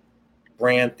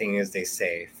brand thing, as they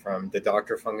say, from the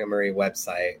Dr. Fungamurray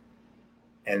website,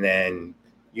 and then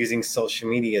using social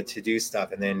media to do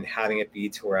stuff, and then having it be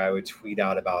to where I would tweet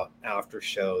out about after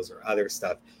shows or other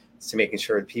stuff, to making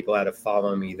sure that people had to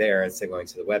follow me there instead of going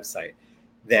to the website.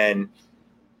 Then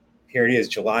here it is,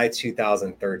 July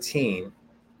 2013.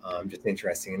 Just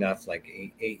interesting enough,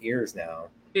 like eight years now.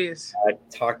 Jeez. I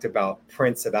talked about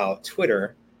Prince about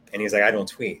Twitter, and he's like, I don't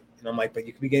tweet. And I'm like, but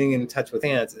you could be getting in touch with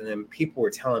fans. And then people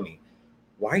were telling me,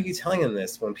 why are you telling them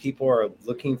this when people are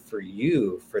looking for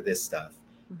you for this stuff?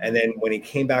 Mm-hmm. And then when he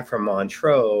came back from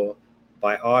Montreux,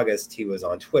 by August, he was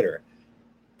on Twitter.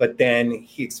 But then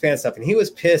he expanded stuff, and he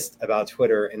was pissed about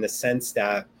Twitter in the sense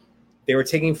that they were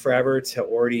taking forever to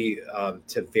already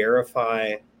to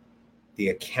verify the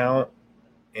account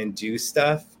and do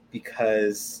stuff,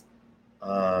 because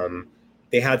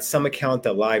they had some account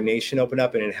that Live Nation opened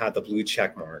up and it had the blue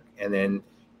check mark. And then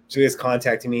Julia's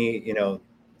contacted me,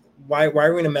 why are we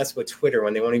going to mess with Twitter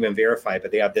when they won't even verify it,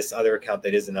 but they have this other account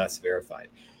that isn't us verified?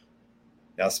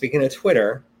 Now, speaking of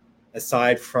Twitter,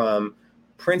 aside from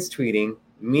Prince tweeting,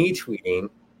 me tweeting,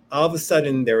 all of a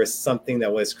sudden there was something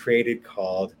that was created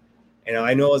called, and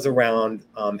I know it was around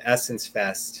Essence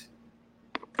Fest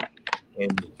in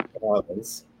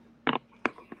Orleans.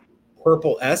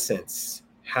 Purple Essence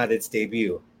had its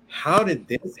debut. How did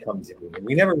this come to be?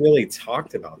 We never really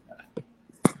talked about that.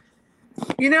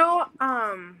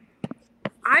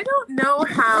 I don't know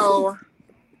how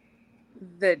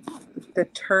the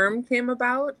term came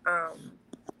about.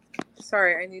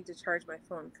 Sorry, I need to charge my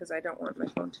phone because I don't want my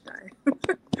phone to die.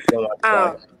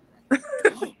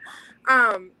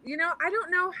 I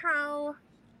don't know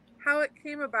how it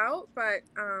came about, but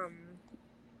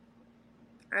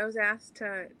I was asked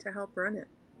to help run it.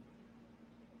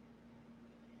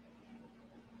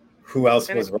 Who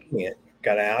else was running it?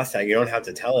 Gotta ask that. You don't have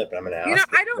to tell it, but I'm gonna ask.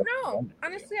 I don't know.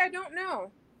 Honestly, I don't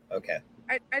know. Okay.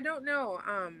 I don't know.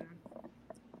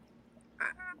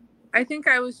 I think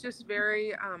I was just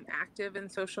very active in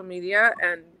social media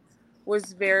and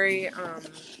was very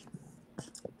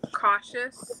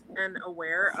cautious and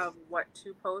aware of what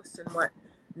to post and what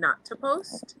not to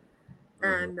post.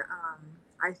 And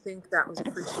I think that was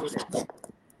appreciated.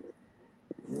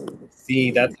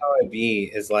 See, that's how it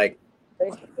be, is like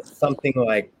something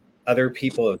like other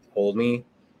people have told me,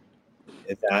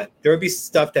 is that there would be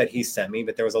stuff that he sent me,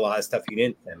 but there was a lot of stuff he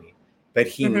didn't send me. But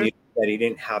he knew that he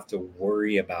didn't have to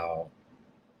worry about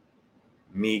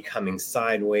me coming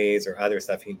sideways or other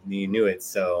stuff. He knew it.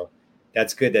 So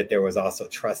that's good that there was also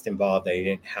trust involved, that he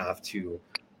didn't have to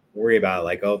worry about,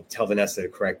 like, oh, tell Vanessa to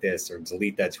correct this or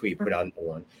delete that tweet, put out another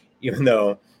one. Even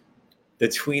though the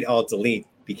tweet I'll delete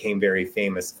became very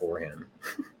famous for him.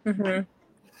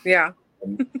 Yeah.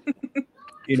 And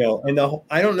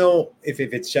I don't know if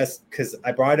it's just because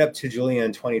I brought it up to Julia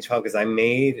in 2012, because I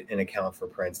made an account for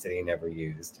Prince that he never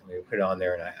used. And we put it on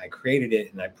there, and I created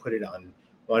it, and I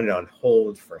wanted it on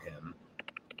hold for him.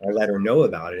 I let her know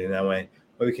about it, and I went,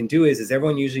 what we can do is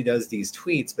everyone usually does these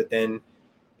tweets, but then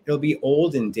it'll be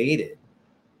old and dated.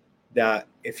 That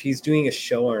if he's doing a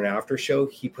show or an after show,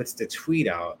 he puts the tweet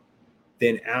out.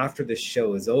 Then after the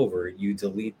show is over, you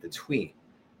delete the tweet.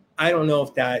 I don't know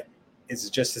if that is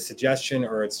just a suggestion,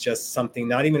 or it's just something,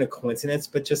 not even a coincidence,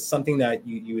 but just something that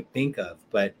you would think of.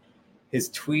 But his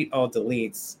tweet all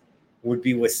deletes would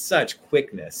be with such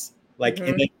quickness. Like,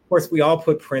 and then of course we all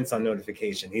put Prince on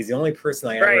notification. He's the only person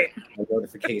I ever have on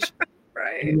notification.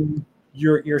 Right.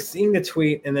 You're seeing the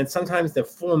tweet, and then sometimes the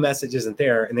full message isn't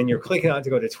there, and then you're clicking on to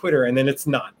go to Twitter, and then it's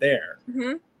not there.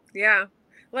 Yeah,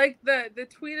 like the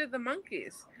tweet of the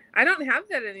monkeys. I don't have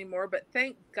that anymore, but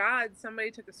thank God somebody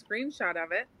took a screenshot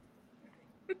of it.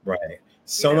 Right.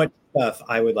 So much stuff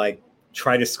I would like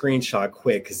try to screenshot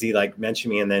quick because he like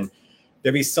mentioned me, and then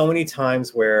there'd be so many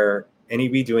times where, and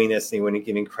he'd be doing this and he wouldn't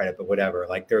give me credit, but whatever.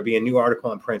 Like there would be a new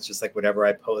article on Prince, just like whatever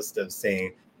I post of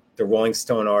saying the Rolling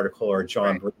Stone article or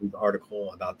John Bruce's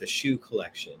article about the shoe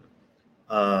collection.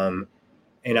 And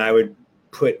I would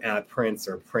put at Prince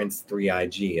or Prince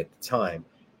 3IG at the time.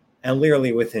 And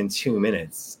literally within 2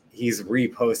 minutes, he's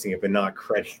reposting it, but not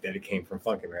crediting that it came from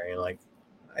Funkenberry. And like,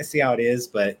 I see how it is,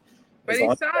 but he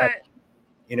saw it.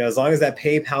 You know, as long as that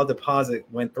PayPal deposit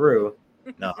went through,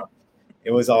 no,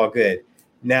 it was all good.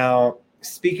 Now,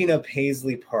 speaking of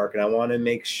Paisley Park, and I want to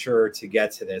make sure to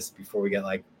get to this before we get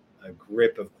like a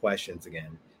grip of questions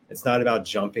again. It's not about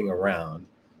jumping around,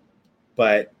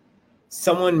 but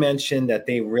someone mentioned that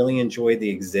they really enjoyed the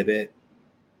exhibit,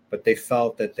 but they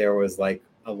felt that there was like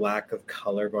a lack of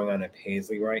color going on at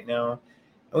Paisley right now.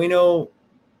 And we know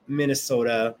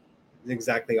Minnesota,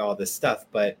 exactly all this stuff,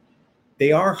 but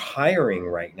they are hiring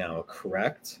right now,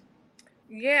 correct?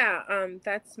 Yeah,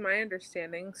 that's my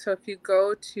understanding. So if you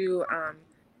go to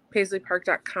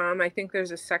paisleypark.com, I think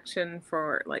there's a section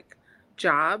for like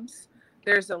jobs.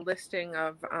 There's a listing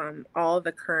of all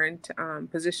the current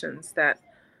positions that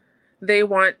they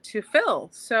want to fill.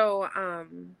 So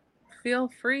feel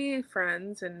free,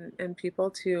 friends and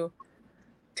people, to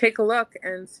take a look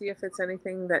and see if it's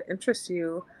anything that interests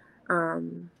you.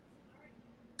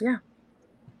 Yeah.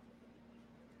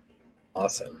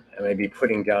 Awesome. I may be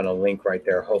putting down a link right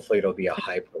there. Hopefully it'll be a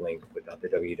hyperlink without the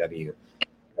www,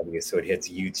 so it hits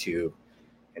YouTube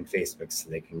and Facebook so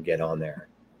they can get on there.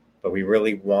 But we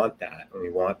really want that. And we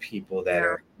want people that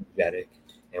are energetic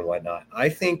and whatnot. I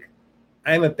think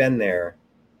I haven't been there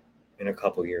in a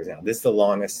couple of years now. This is the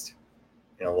longest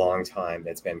in a long time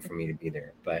that's been for me to be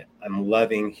there. But I'm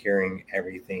loving hearing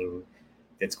everything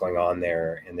that's going on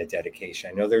there and the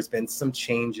dedication. I know there's been some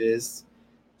changes.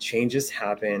 Changes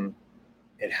happen.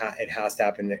 It has to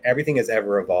happen. Everything is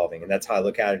ever evolving. And that's how I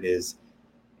look at it, is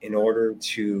in order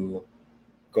to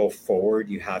go forward,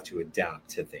 you have to adapt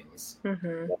to things.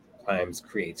 That sometimes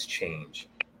creates change.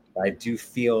 I do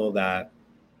feel that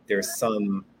there's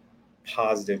some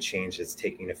positive change that's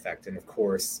taking effect. And of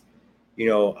course, you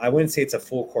know, I wouldn't say it's a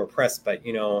full court press, but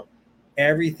you know,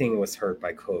 everything was hurt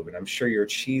by COVID. I'm sure your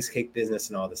cheesecake business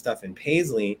and all the stuff, and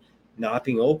Paisley not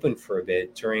being open for a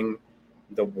bit during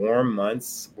the warm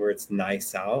months where it's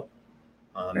nice out,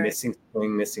 missing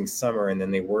spring, missing summer, and then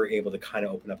they were able to kind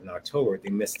of open up in October. They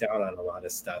missed out on a lot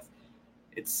of stuff.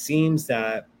 It seems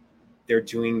that they're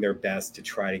doing their best to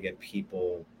try to get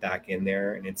people back in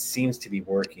there, and it seems to be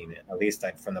working, at least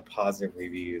from the positive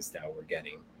reviews that we're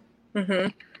getting.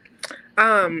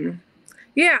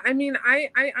 Yeah, I mean,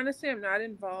 I honestly am not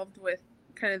involved with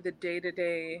kind of the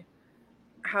day-to-day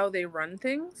how they run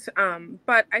things,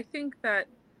 but I think that,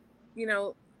 you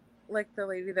know, like the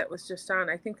lady that was just on,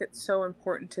 I think it's so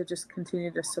important to just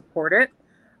continue to support it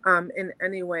in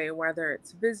any way, whether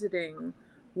it's visiting,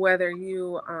 whether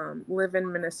you live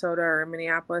in Minnesota or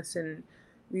Minneapolis and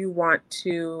you want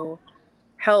to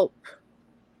help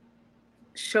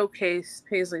showcase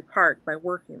Paisley Park by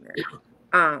working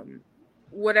there.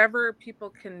 Whatever people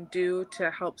can do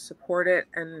to help support it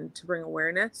and to bring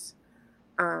awareness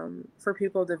for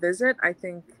people to visit, I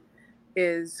think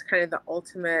is kind of the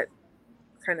ultimate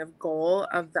kind of goal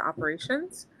of the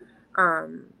operations.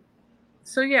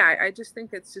 So yeah, I just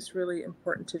think it's just really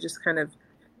important to just kind of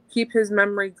keep his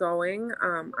memory going.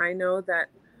 I know that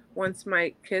once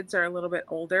my kids are a little bit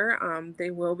older,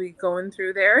 they will be going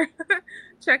through there,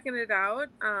 checking it out.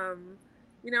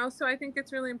 You know, so I think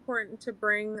it's really important to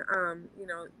bring, you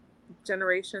know,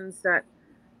 generations that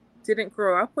didn't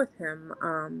grow up with him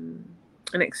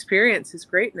and experience his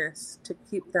greatness, to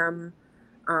keep them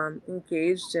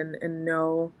engaged and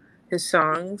know his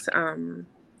songs.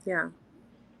 Yeah.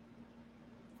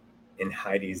 And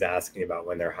Heidi's asking about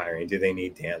when they're hiring. Do they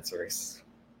need dancers?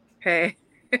 Hey.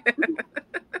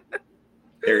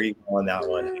 There you go on that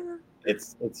one.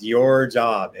 It's your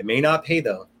job. It may not pay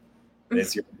though, but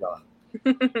it's your job.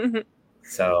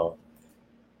 So,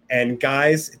 and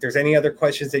guys, if there's any other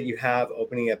questions that you have,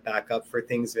 opening it back up for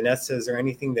things, Vanessa, is there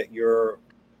anything that you're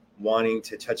wanting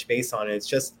to touch base on? It's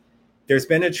just, there's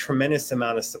been a tremendous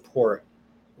amount of support.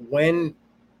 When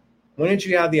did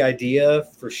you have the idea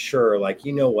for sure? Like,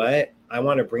 you know what? I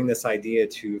want to bring this idea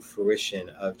to fruition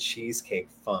of Cheesecake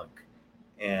Funk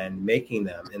and making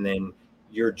them. And then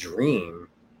your dream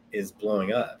is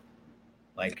blowing up.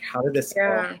 Like, how did this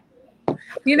Yeah.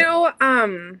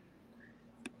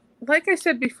 Like I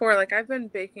said before, like I've been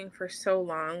baking for so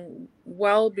long,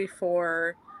 well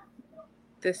before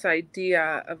this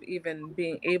idea of even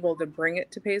being able to bring it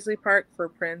to Paisley Park for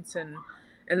Prince and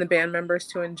the band members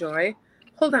to enjoy.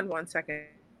 Hold on one second.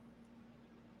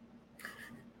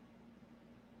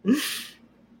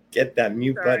 Get that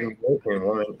mute button working,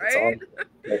 woman. Right?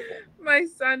 My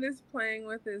son is playing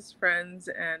with his friends,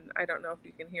 and I don't know if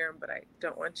you can hear him, but I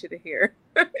don't want you to hear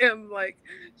him like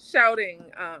shouting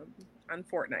on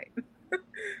Fortnite.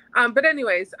 But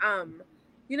anyways,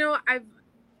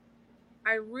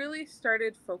 I really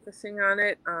started focusing on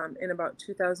it in about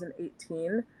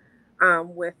 2018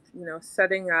 with,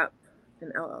 setting up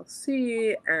an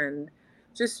LLC and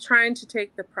just trying to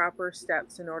take the proper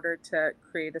steps in order to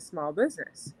create a small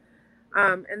business.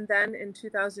 And then in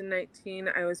 2019,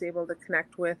 I was able to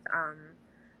connect with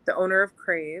the owner of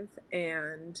Crave,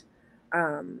 and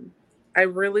I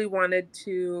really wanted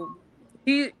to,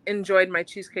 he enjoyed my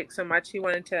cheesecake so much, he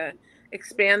wanted to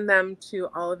expand them to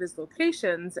all of his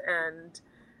locations, and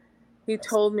he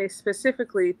told me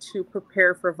specifically to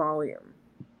prepare for volume.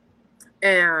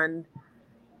 And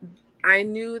I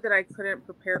knew that I couldn't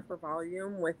prepare for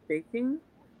volume with baking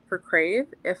for Crave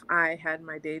if I had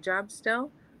my day job still.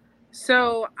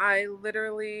 So I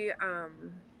literally,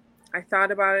 I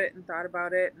thought about it,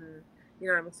 and,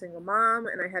 I'm a single mom,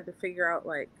 and I had to figure out,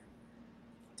 like,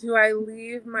 do I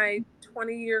leave my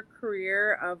 20-year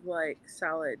career of like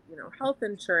solid, health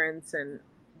insurance and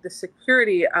the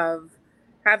security of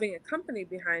having a company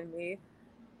behind me,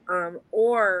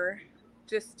 or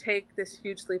just take this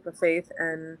huge leap of faith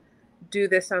and do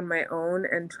this on my own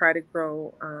and try to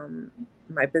grow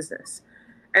my business.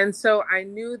 And so I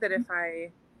knew that if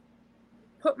I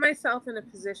put myself in a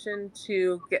position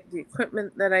to get the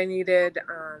equipment that I needed,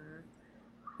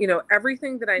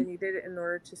 everything that I needed in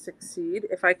order to succeed,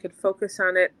 if I could focus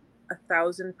on it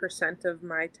 1,000% of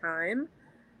my time,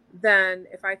 then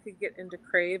if I could get into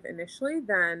Crave initially,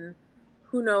 then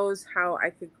who knows how I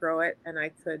could grow it, and I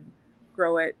could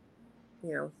grow it,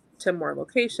 to more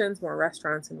locations, more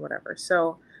restaurants, and whatever.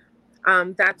 So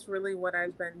that's really what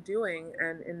I've been doing.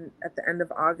 And at the end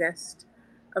of August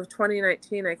of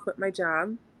 2019, I quit my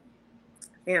job,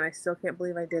 and I still can't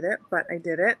believe I did it, but I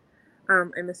did it.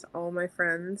 I miss all my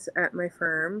friends at my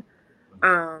firm,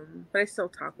 but I still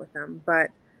talk with them. But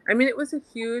I mean, it was a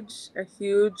huge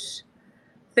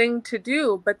thing to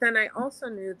do. But then I also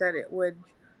knew that it would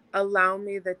allow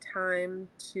me the time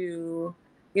to,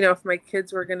 if my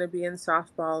kids were going to be in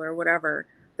softball or whatever,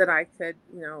 that I could,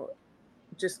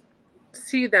 just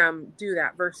see them do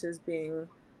that versus being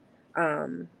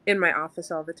in my office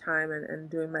all the time and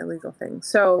doing my legal thing.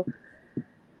 So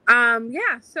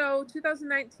so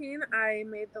 2019, I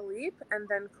made the leap, and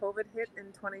then COVID hit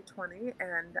in 2020,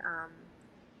 and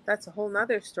that's a whole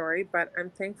nother story, but I'm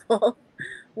thankful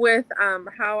with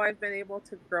how I've been able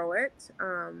to grow it,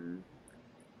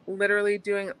 literally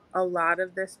doing a lot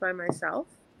of this by myself,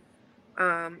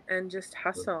 and just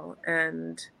hustle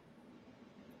and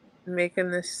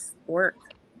making this work.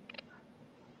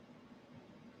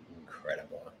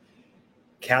 Incredible.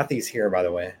 Kathy's here, by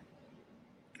the way.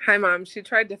 Hi, Mom. She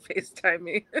tried to FaceTime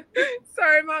me.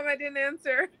 Sorry, Mom, I didn't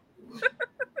answer.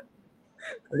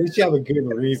 At least you have a good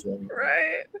reason.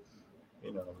 Right.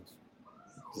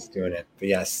 Just doing it. But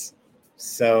yes.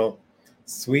 So,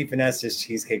 Sweet Vanessa's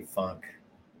Cheesecake Funk.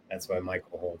 That's why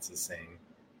Michael Holtz is saying.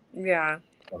 Yeah.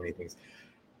 So many things.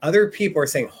 Other people are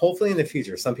saying, hopefully in the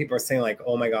future, some people are saying like,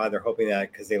 oh my God, they're hoping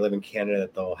that because they live in Canada,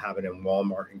 that they'll have it in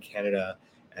Walmart in Canada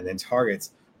and then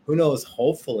Targets. Who knows?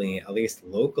 Hopefully, at least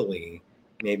locally,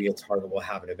 maybe a Target will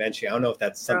have it eventually. I don't know if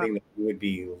that's something that you would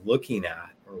be looking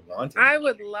at or wanting. I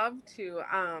would love to.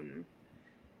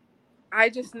 I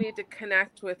just need to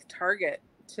connect with Target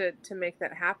to make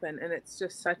that happen. And it's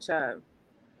just such a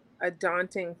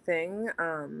daunting thing.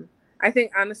 I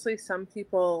think honestly, some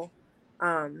people,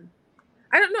 I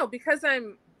don't know, because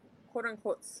I'm quote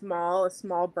unquote small, a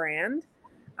small brand.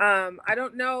 I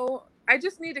don't know. I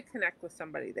just need to connect with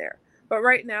somebody there. But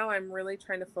right now I'm really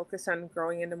trying to focus on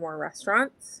growing into more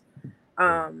restaurants.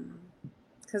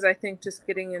 Because I think just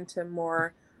getting into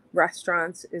more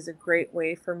restaurants is a great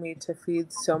way for me to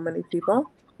feed so many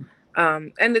people.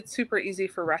 And it's super easy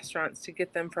for restaurants to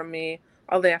get them from me.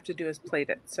 All they have to do is plate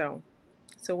it. So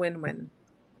it's a win-win.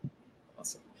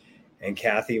 Awesome. And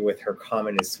Kathy, with her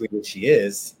comment, as sweet as she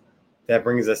is, that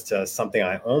brings us to something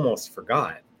I almost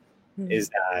forgot, is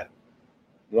that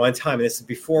one time, and this is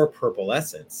before Purple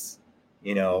Essence,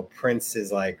 you know, Prince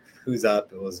is like, who's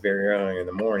up? It was very early in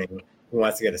the morning. Who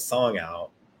wants to get a song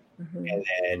out? And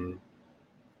then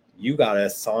you got a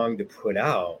song to put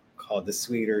out called The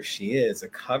Sweeter She Is, a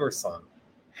cover song.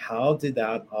 How did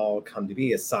that all come to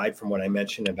be, aside from what I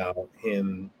mentioned about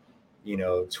him, you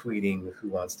know, tweeting who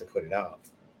wants to put it out?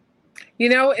 You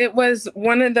know, it was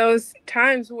one of those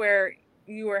times where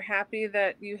you were happy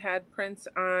that you had Prince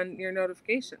on your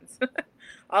notifications,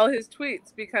 all his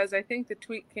tweets, because I think the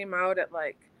tweet came out at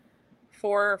like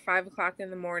 4 or 5 o'clock in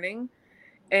the morning.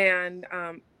 And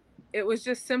it was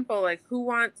just simple, like, who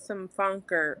wants some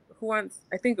funk, or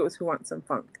I think it was who wants some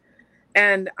funk.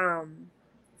 And of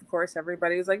course,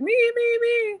 everybody was like, me.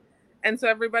 And so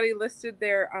everybody listed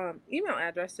their email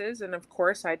addresses. And of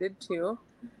course, I did too.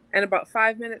 And about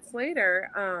 5 minutes later,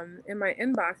 in my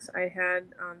inbox, I had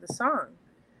the song.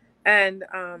 And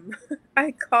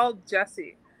I called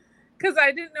Jesse because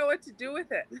I didn't know what to do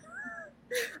with it.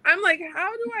 I'm like, how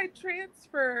do I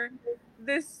transfer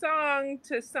this song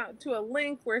to a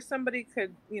link where somebody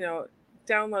could, you know,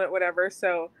 download it, whatever.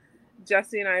 So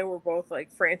Jesse and I were both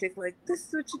like frantic, like, this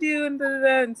is what you do, and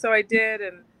and so I did,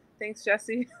 and thanks,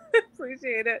 Jesse.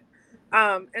 Appreciate it.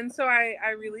 And so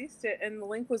I released it, and the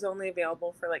link was only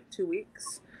available for like 2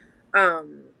 weeks.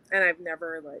 And I've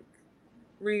never like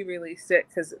re-released it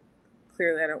because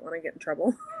clearly I don't want to get in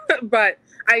trouble. But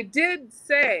I did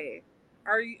say,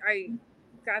 I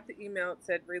got the email, it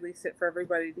said release it for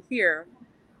everybody to hear.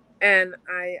 And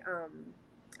I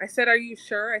said, are you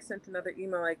sure? I sent another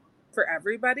email like, for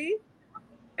everybody.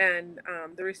 And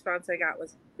the response I got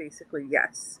was basically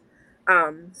yes.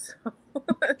 So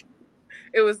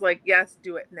it was like, yes,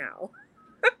 do it now.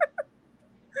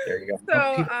 There you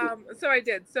go. So I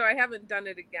did. So I haven't done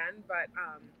it again, but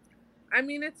I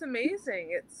mean, it's amazing.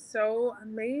 It's so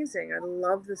amazing. I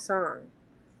love the song.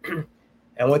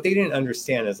 And what they didn't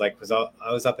understand is like, because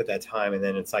I was up at that time, and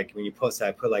then it's like when you post that,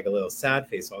 I put like a little sad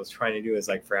face. What I was trying to do is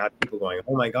like, for have people going,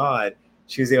 oh my God,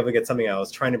 she was able to get something. I was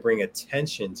trying to bring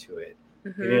attention to it.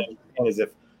 You didn't understand, as if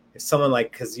someone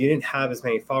like, because you didn't have as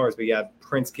many followers, but you have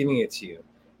Prince giving it to you.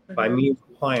 By me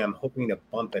replying, I'm hoping to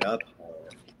bump it up.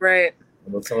 Right.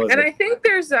 And like, I think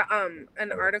there's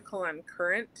an article on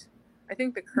Current. I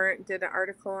think the Current did an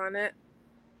article on it.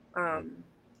 I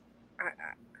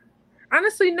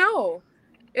honestly, no.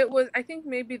 It was, I think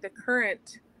maybe the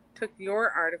Current took your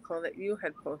article that you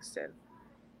had posted.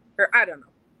 Or I don't know.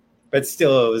 But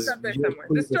still, it was out there somewhere.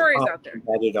 The story's out there.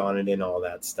 Embedded on it and all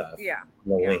that stuff. Yeah.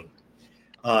 The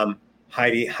link.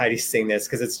 Heidi's saying this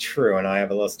because it's true, and I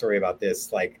have a little story about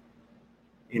this. Like,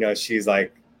 you know, she's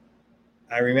like,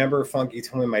 I remember Funky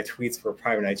told me my tweets were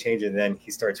private, and I changed it, and then he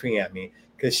started tweeting at me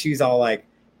because she's all like,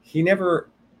 he never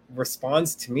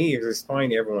responds to me, he's responding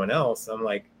to everyone else. I'm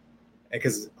like,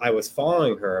 because I was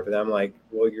following her, but I'm like,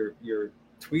 well, your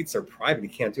tweets are private, you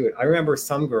can't do it. I remember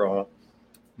some girl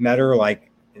met her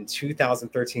like in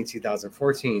 2013,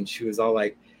 2014. She was all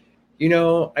like, you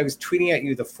know, I was tweeting at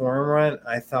you the forum run.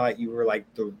 I thought you were like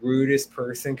the rudest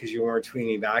person because you weren't tweeting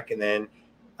me back. And then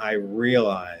I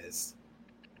realized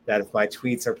that if my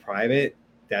tweets are private,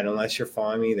 that unless you're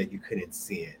following me, that you couldn't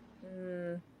see it.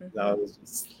 I was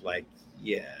just like,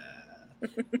 yeah.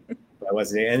 I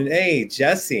wasn't. And hey,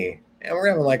 Jesse, and we're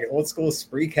having like an old school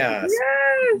spreecast.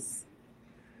 Yes.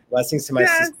 Blessings to my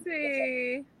Jesse.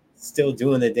 sister. Still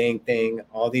doing the dang thing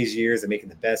all these years and making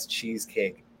the best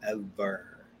cheesecake ever.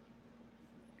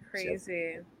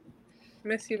 Crazy.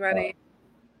 Miss you, buddy.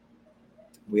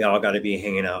 We all got to be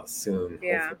hanging out soon.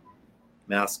 Yeah. Hopefully.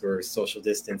 Mask or social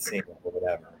distancing or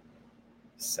whatever.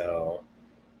 So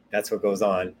that's what goes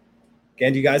on.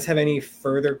 Again, do you guys have any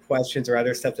further questions or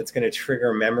other stuff that's going to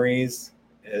trigger memories?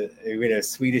 As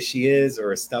sweet as she is,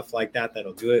 or stuff like that,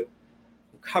 that'll do it.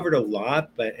 We've covered a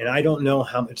lot, and I don't know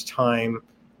how much time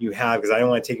you have because I don't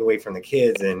want to take away from the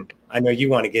kids, and I know you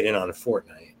want to get in on a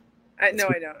Fortnite. No,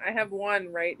 I don't. I have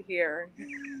one right here,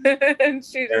 and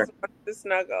she just wants to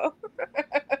snuggle.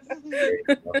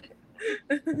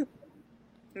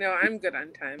 No, I'm good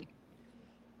on time.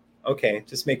 Okay,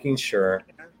 just making sure.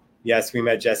 Yeah. Yes, we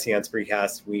met Jesse on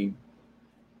Spreecast. We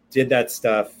did that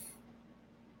stuff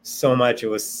so much. It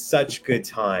was such good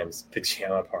times.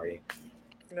 Pajama party.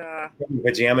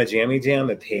 Pajama Jammy Jam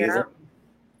at Pazel. Yeah.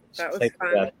 That was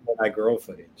fun. That girl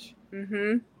footage.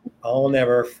 I'll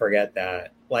never forget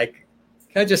that. Like,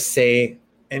 can I just say,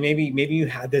 and maybe you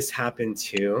had this happen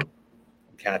too.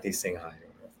 Kathy's saying hi.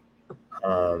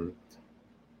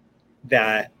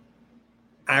 That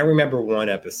I remember one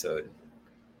episode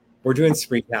we're doing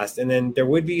screencast, and then there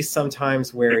would be some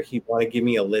times where he'd want to give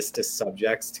me a list of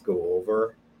subjects to go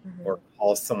over, or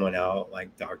call someone out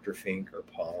like Dr. Fink or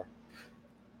Paul,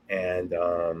 and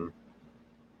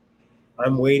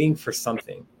I'm waiting for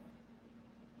something,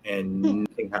 and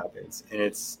nothing happens, and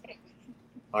it's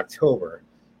October.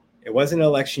 It wasn't an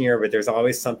election year, but there's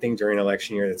always something during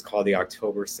election year that's called the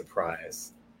October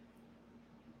surprise.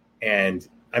 And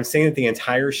I'm saying that the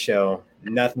entire show,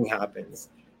 nothing happens.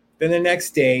 Then the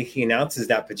next day, he announces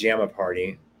that pajama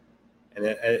party. And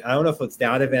I don't know if it's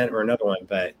that event or another one,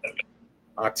 but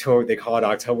October, they call it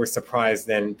October surprise.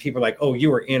 Then people are like, oh,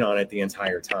 you were in on it the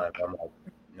entire time. I'm like,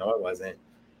 no, I wasn't.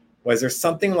 Was there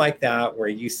something like that where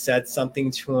you said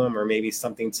something to him, or maybe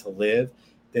something to Liv,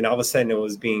 then all of a sudden it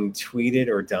was being tweeted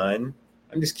or done?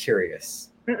 I'm just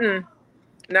curious.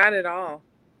 Not at all.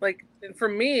 Like, for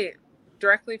me,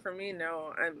 directly for me,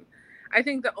 no. I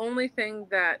think the only thing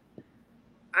that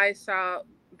I saw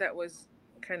that was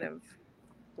kind of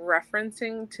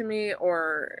referencing to me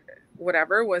or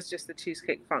whatever was just the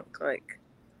Cheesecake Funk, like.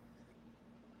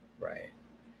 Right.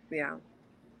 Yeah.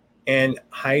 And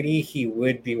Heidi, he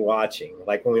would be watching.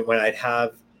 Like when I'd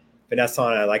have Vanessa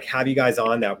on, I'd like have you guys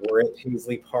on that were at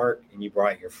Paisley Park and you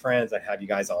brought your friends, I'd have you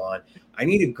guys on. I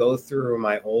need to go through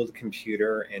my old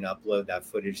computer and upload that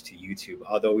footage to YouTube.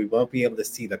 Although we won't be able to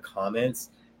see the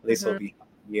comments, at least we'll be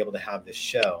able to have the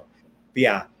show. But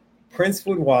yeah, Prince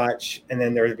would watch, and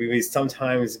then there would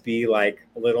sometimes be like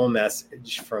a little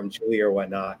message from Julie or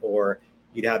whatnot, or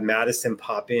you'd have Madison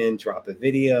pop in, drop a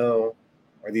video,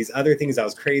 or these other things. I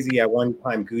was crazy. At one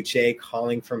time, Gucci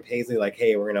calling from Paisley, like,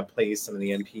 hey, we're going to play some of the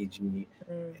MPG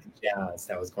jazz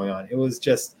that was going on. It was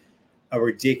just a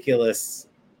ridiculous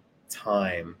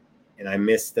time, and I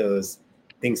miss those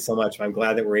things so much. I'm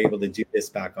glad that we're able to do this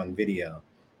back on video.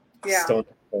 Yeah. Stone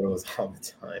photos all the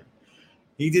time.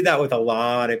 He did that with a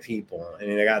lot of people,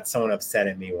 and I got someone upset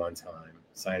at me one time,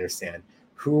 so I understand.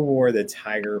 Who wore the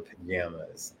tiger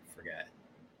pajamas? I forget.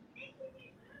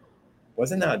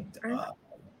 Wasn't that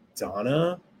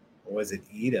Donna, or was it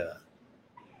Ida?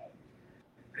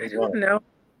 I don't know.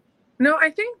 No, I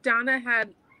think Donna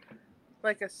had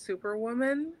like a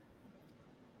Superwoman,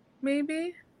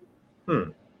 maybe. I don't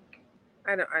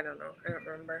know. I don't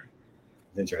remember.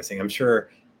 Interesting. I'm sure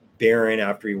Baron,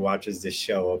 after he watches this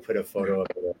show, will put a photo of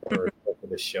it or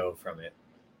the show from it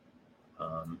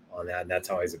on that, and that's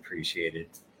always appreciated.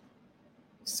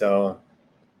 So,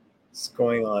 it's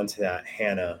going on to that.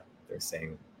 Hannah, they're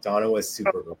saying Donna was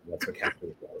Supergirl. That's what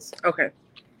Kathleen was. Okay.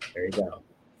 There you go.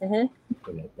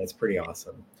 That's pretty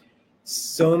awesome.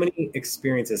 So many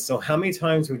experiences. So how many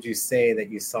times would you say that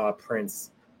you saw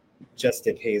Prince just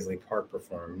at Paisley Park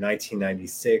perform?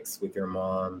 1996 with your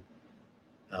mom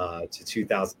to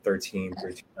 2013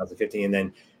 through 2015. And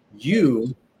then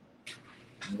you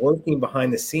working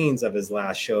behind the scenes of his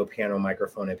last show, Piano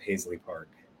Microphone at Paisley Park.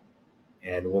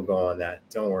 And we'll go on that.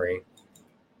 Don't worry.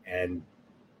 And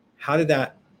how did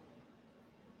that...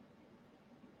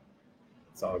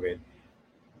 It's all good.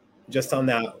 Just on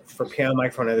that, for Piano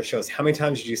Microphone and other shows, how many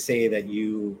times did you say that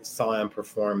you saw him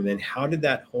perform? And then how did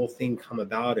that whole thing come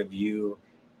about of you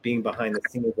being behind the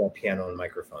scenes of Piano and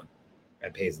Microphone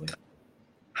at Paisley?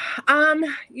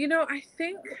 I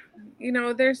think,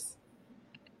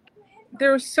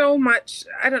 there was so much,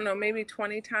 I don't know, maybe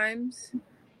 20 times.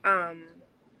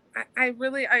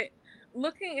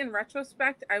 Looking in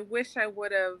retrospect, I wish I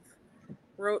would have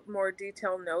wrote more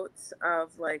detailed notes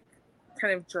of like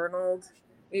kind of journaled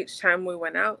each time we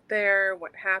went out there,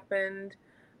 what happened,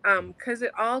 because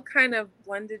it all kind of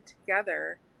blended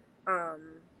together.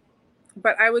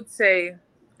 But I would say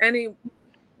any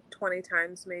 20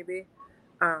 times maybe.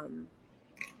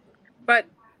 But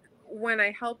when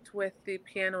I helped with the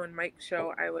piano and mic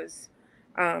show, I was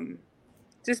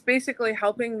just basically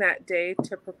helping that day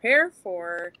to prepare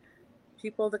for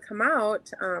people to come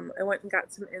out. I went and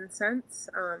got some incense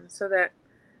so that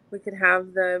we could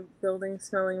have the building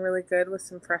smelling really good with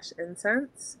some fresh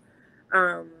incense.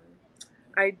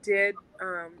 I did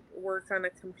work on a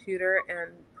computer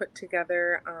and put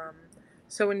together,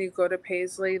 so when you go to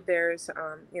Paisley, there's,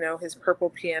 his purple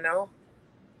piano,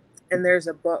 and there's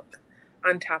a book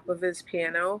on top of his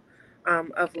piano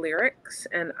of lyrics,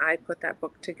 and I put that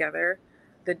book together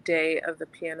the day of the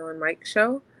piano and mic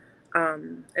show.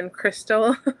 And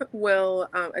Crystal will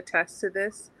attest to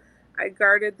this. I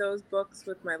guarded those books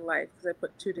with my life because I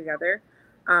put two together.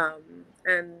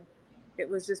 And it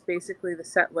was just basically the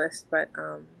set list, but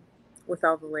with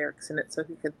all the lyrics in it so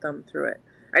he could thumb through it.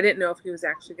 I didn't know if he was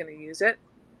actually going to use it,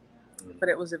 but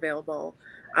it was available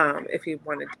if he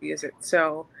wanted to use it.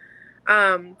 So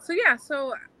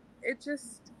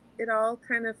it all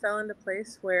kind of fell into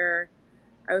place where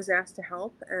I was asked to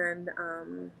help, and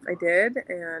I did,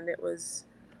 and it was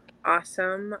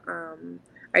awesome.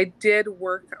 I did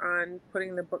work on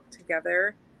putting the book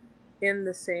together in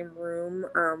the same room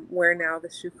where now the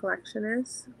shoe collection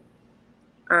is.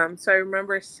 So I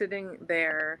remember sitting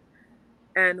there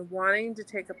and wanting to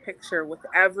take a picture with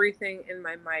everything in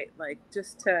my might, like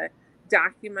just to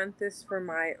document this for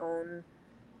my own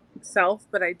self,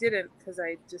 but I didn't because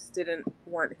I just didn't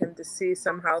want him to see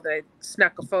somehow that I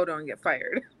snuck a photo and get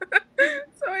fired.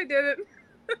 So I didn't.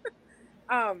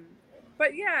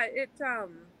 But yeah, it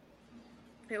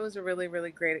was a really,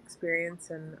 really great experience,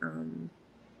 and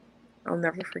I'll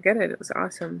never forget it. It was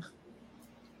awesome.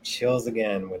 Chills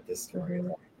again with this story, is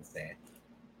all I can say.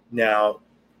 Now,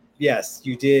 yes,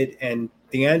 you did, and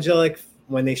the angelic,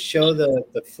 when they show the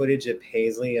footage of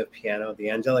Paisley of piano, the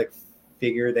angelic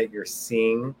figure that you're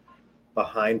seeing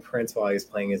behind Prince while he's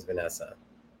playing is Vanessa.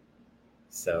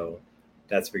 So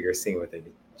that's what you're seeing with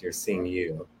it. You're seeing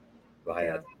you behind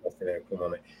that. That's a very cool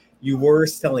moment. You were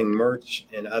selling merch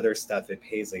and other stuff at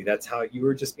Paisley. That's how you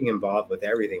were just being involved with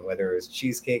everything, whether it was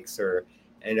cheesecakes or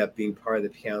ended up being part of the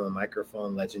Piano and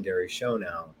Microphone legendary show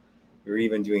now. You're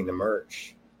even doing the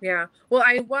merch. Yeah. Well,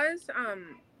 I was,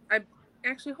 I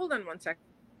actually, hold on one second.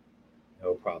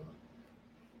 No problem.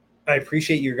 I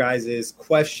appreciate your guys'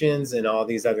 questions and all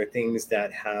these other things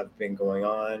that have been going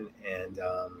on, and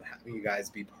having you guys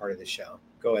be part of the show.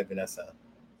 Go ahead, Vanessa.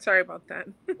 Sorry about that.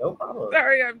 No problem.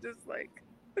 Sorry, I'm just like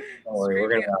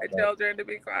screaming at my children to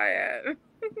be quiet.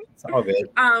 It's all good.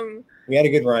 We had a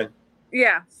good run.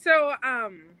 Yeah. So,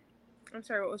 I'm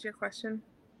sorry, what was your question?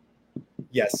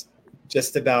 Yes.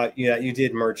 Just about you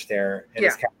did merch there, and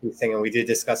this Kathy's thing, and we did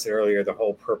discuss it earlier. The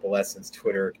whole Purple Essence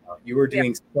Twitter account. You were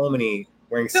doing so many,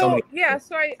 wearing so many. Yeah,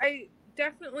 so I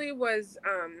definitely was.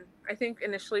 I think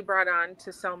initially brought on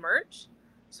to sell merch,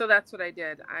 so that's what I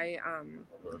did. I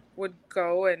would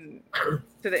go and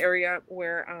to the area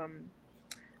where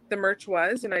the merch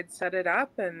was, and I'd set it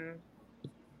up, and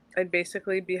I'd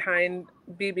basically be behind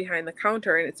the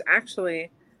counter, and it's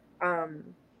actually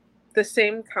the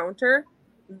same counter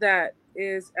that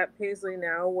is at Paisley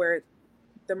now where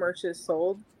the merch is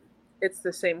sold. It's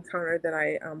the same counter that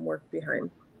I work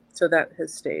behind. So that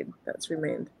has stayed. That's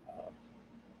remained.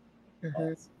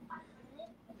 Mm-hmm.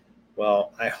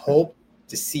 Well, I hope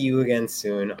to see you again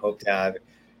soon. Hope to have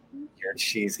your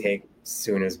cheesecake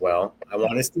soon as well. I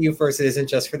want to see you first. It isn't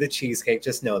just for the cheesecake.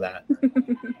 Just know that.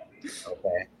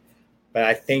 Okay. But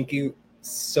I thank you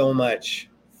so much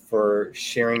for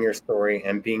sharing your story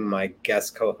and being my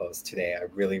guest co-host today. I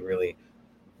really, really,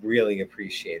 really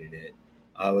appreciated it.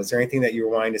 Was there anything that you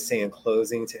were wanting to say in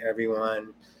closing to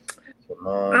everyone?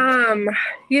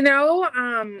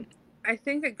 I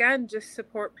think again, just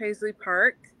support Paisley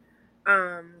Park.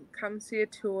 Come see a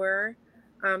tour.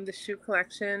 The shoe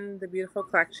collection, the beautiful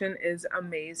collection, is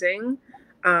amazing.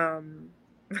 Can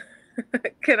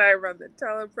I run the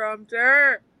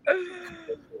teleprompter?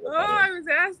 Oh, I was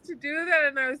asked to do that,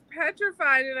 and I was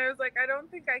petrified, and I was like, I don't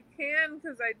think I can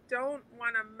because I don't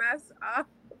want to mess up.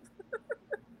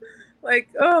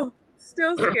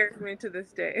 Still scares me to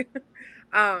this day.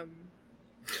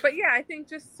 But yeah, I think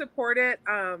just support it.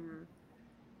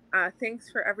 Thanks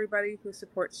for everybody who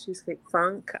supports Cheesecake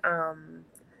Funk.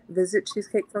 Visit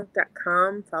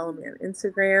cheesecakefunk.com. Follow me on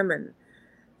Instagram and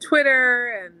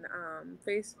Twitter and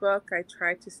Facebook. I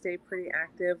try to stay pretty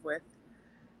active with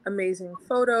amazing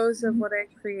photos of what I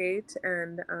create,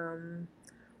 and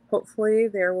hopefully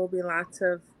there will be lots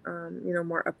of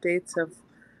more updates of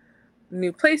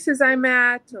new places I'm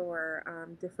at or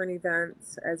different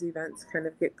events as events kind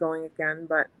of get going again.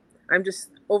 But I'm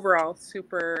just overall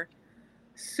super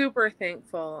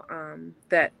thankful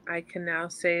that I can now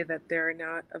say that they're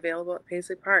not available at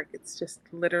Paisley Park. It's just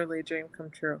literally a dream come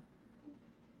true.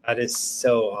 That is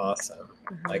so awesome.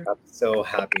 Mm-hmm. Like, I'm so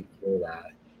happy for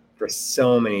that for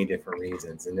so many different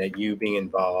reasons, and that you being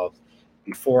involved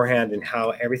beforehand and how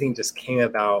everything just came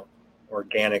about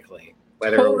organically,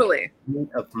 whether totally it was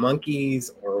of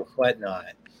monkeys or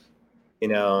whatnot,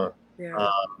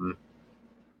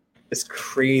 this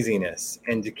craziness,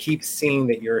 and to keep seeing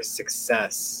that you're a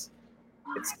success.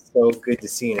 It's so good to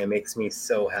see, and it makes me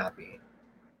so happy.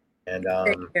 And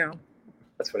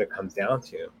that's what it comes down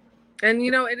to. And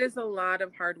it is a lot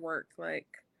of hard work. Like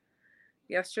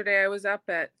yesterday I was up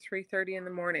at 3:30 in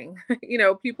the morning.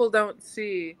 People don't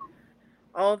see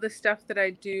all the stuff that I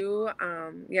do.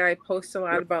 I post a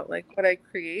lot about like what I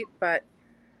create, but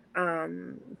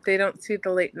they don't see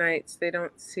the late nights. They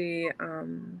don't see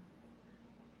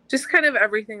just kind of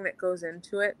everything that goes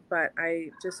into it. But I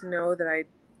just know that I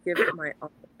give my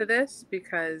all to this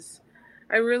because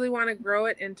I really want to grow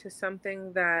it into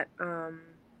something that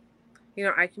you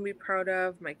know, I can be proud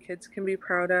of, my kids can be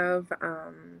proud of.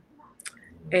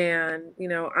 And, you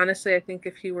know, honestly, I think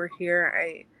if he were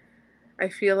here, I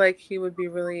feel like he would be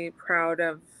really proud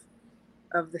of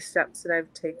the steps that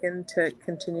I've taken to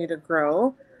continue to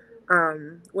grow,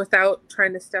 without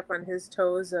trying to step on his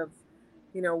toes of,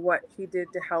 you know, what he did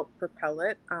to help propel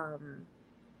it.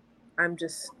 I'm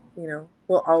just, you know,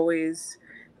 will always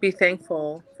be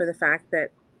thankful for the fact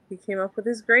that he came up with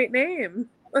his great name.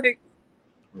 Like,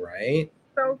 Right?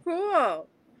 so cool.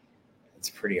 It's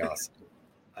pretty awesome.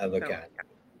 I look So, at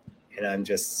it, and I'm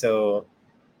just so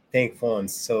thankful and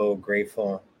so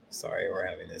grateful. Sorry, we're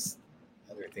having this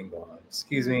other thing going on.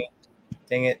 Excuse me.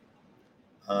 Dang it.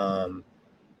 Um,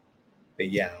 but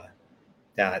yeah,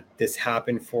 that this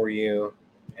happened for you,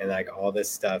 and like all this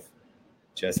stuff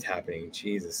just happening.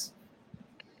 Jesus.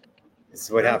 This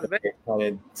is what that was a happens bit. when you're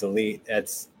trying to delete.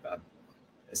 That's a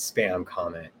spam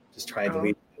comment. Just try and Oh,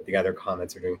 delete what the other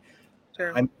comments are doing.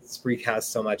 sure. I'm Spreecast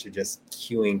so much of just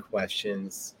queuing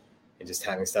questions and just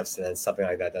having stuff so then something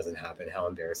like that doesn't happen. How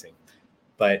embarrassing.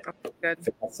 But Oh, good.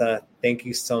 Vanessa, thank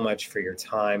you so much for your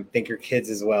time. Thank your kids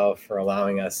as well for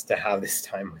allowing us to have this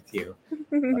time with you.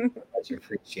 Much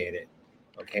appreciate it.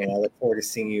 Okay, and I look forward to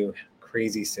seeing you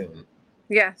crazy soon.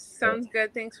 Yes, sounds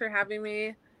good. Thanks for having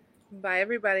me. Bye,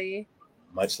 everybody.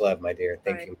 Much love, my dear.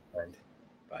 Thank Bye. you, friend.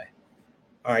 Bye.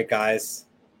 All right, guys.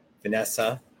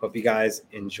 Vanessa, hope you guys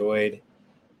enjoyed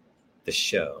the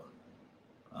show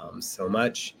so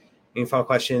much. Any final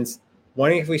questions?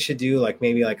 Wondering if we should do like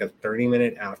maybe like a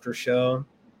 30-minute after show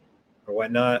or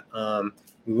whatnot.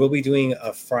 We will be doing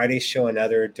a Friday show,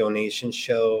 another donation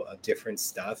show of different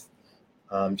stuff,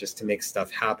 just to make stuff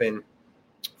happen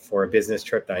for a business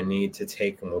trip that I need to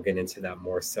take, and we'll get into that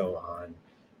more so on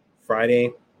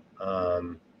Friday.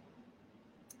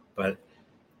 But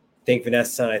thank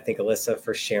Vanessa and I thank Alyssa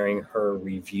for sharing her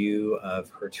review of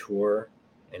her tour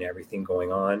and everything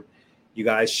going on. You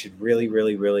guys should really,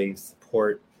 really, really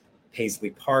support Paisley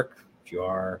Park if you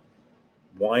are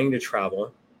wanting to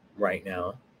travel right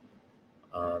now,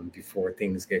 before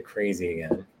things get crazy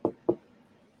again.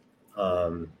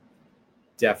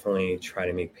 Definitely try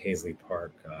to make Paisley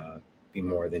Park be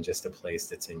more than just a place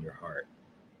that's in your heart.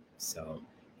 So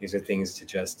these are things to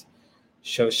just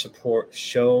show support,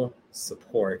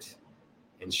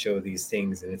 and show these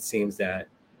things. And it seems that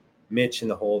Mitch and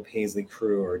the whole Paisley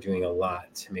crew are doing a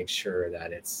lot to make sure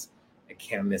that it's a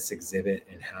can't miss exhibit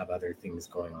and have other things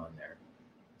going on there.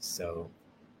 So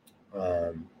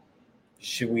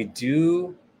should we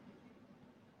do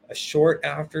a short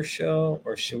after show,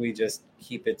 or should we just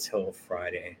keep it till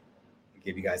Friday?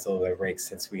 Give you guys a little bit of break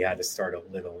since we had to start a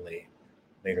little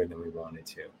later than we wanted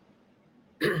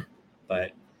to.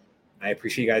 But I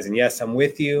appreciate you guys. And yes, I'm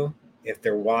with you. If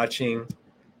they're watching,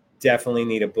 definitely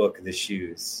need a book of the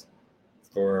shoes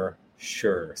for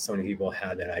sure. So many people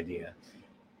had that idea.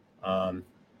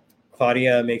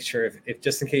 Claudia, make sure if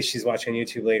just in case she's watching on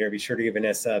YouTube later, be sure to give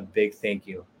Vanessa a big thank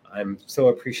you. I'm so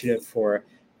appreciative for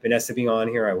Vanessa being on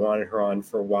here. I wanted her on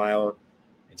for a while.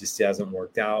 It just hasn't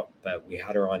worked out, but we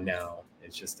had her on now.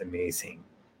 It's just amazing.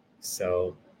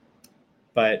 So,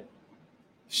 but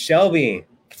Shelby,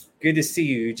 good to see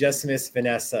you. You just missed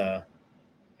Vanessa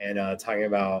and talking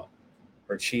about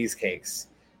her cheesecakes.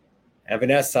 And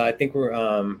Vanessa, I think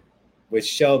we're with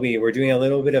Shelby, we're doing a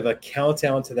little bit of a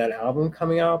countdown to that album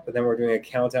coming out, but then we're doing a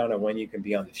countdown of when you can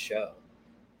be on the show.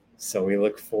 So we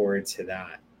look forward to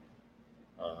that.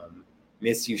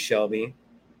 Miss you, Shelby.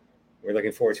 We're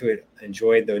looking forward to it.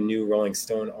 Enjoyed the new Rolling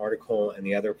Stone article and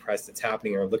the other press that's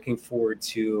happening. We're looking forward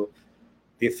to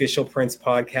the official Prince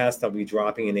podcast that'll be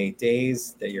dropping in 8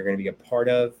 days that you're going to be a part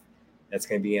of. That's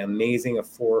going to be amazing, a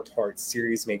 4-part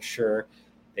series. Make sure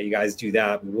that you guys do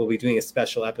that. We will be doing a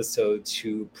special episode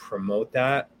to promote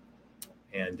that,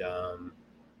 and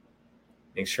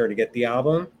make sure to get the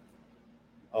album,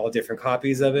 all different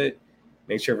copies of it.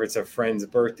 Make sure if it's a friend's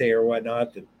birthday or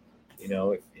whatnot, that, you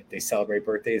know, if they celebrate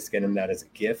birthdays, get them that as a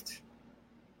gift.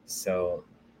 So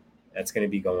that's going to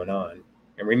be going on.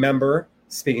 And remember,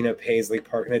 speaking of Paisley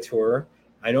Park and the tour,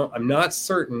 I'm not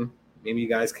certain, maybe you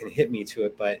guys can hit me to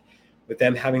it, but with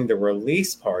them having the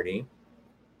release party,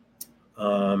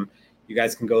 you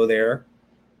guys can go there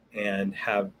and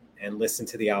listen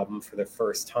to the album for the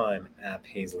first time at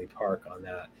Paisley Park on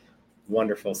that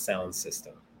wonderful sound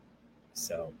system.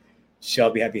 So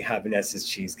Shelby, happy Vanessa's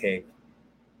cheesecake.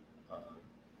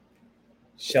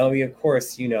 Shelby, of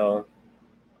course, you know,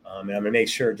 and I'm going to make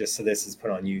sure just so this is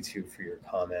put on YouTube for your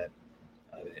comment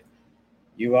of it.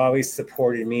 You always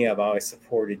supported me. I've always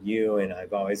supported you. And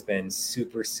I've always been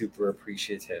super, super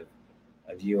appreciative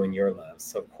of you and your love.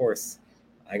 So, of course,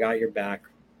 I got your back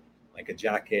like a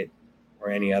jacket or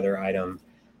any other item.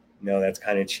 No, that's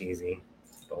kind of cheesy,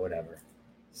 but whatever.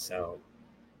 So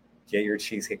get your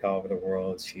cheesecake all over the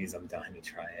world. Cheese, I'm dying to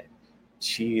try it.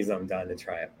 Cheese, I'm dying to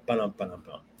try it. Bum, bum,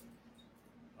 bum.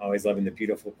 Always loving the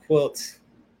beautiful quilt.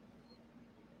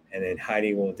 And then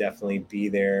Heidi will definitely be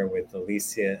there with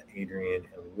Alicia, Adrian,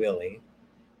 and Willie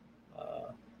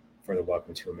for the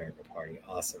Welcome to America party.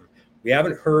 Awesome. We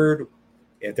haven't heard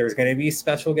if there's going to be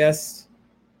special guests.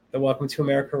 The Welcome to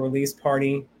America release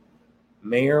party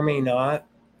may or may not,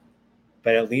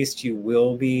 but at least you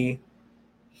will be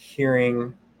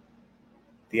hearing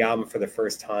the album for the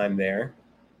first time there.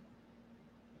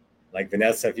 Like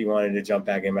Vanessa, if you wanted to jump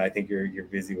back in, but I think you're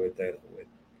busy with the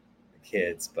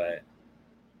kids, but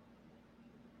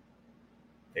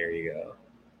there you go.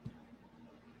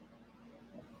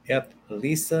 Yep,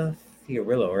 Elisa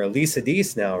Fiorillo, or Elisa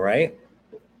Deese now, right?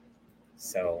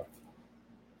 So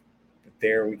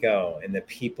there we go. And the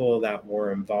people that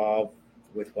were involved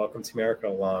with Welcome to America,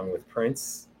 along with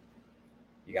Prince,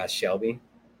 you got Shelby,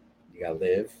 you got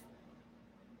Liv,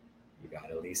 you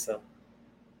got Elisa,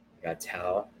 you got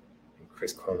Tal, and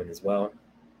Chris Coleman as well.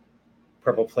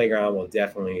 Purple Playground will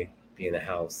definitely be in the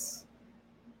house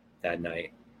that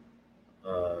night.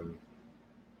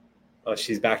 Oh,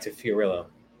 she's back to Fiorillo.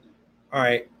 All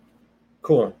right,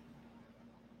 cool.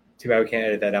 Too bad we can't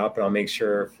edit that out, but I'll make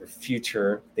sure for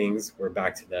future things we're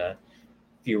back to the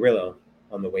Fiorillo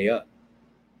on the way up.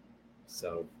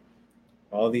 So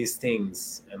all these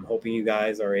things, I'm hoping you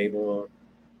guys are able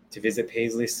to visit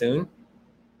Paisley soon.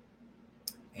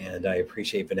 And I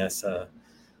appreciate Vanessa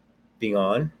being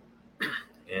on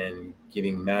and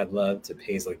giving mad love to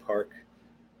Paisley Park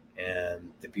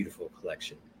and the beautiful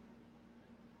collection.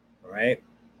 All right.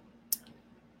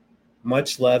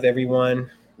 Much love, everyone.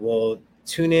 We'll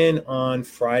tune in on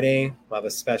Friday. We'll have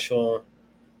a special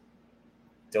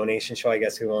donation show. I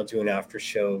guess we won't do an after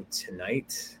show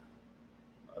tonight.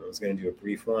 I was going to do a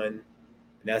brief one.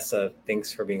 Vanessa,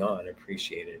 thanks for being on. I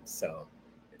appreciate it. So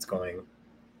it's going.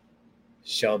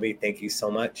 Shelby, thank you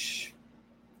so much.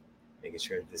 Making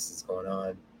sure this is going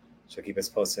on. She'll keep us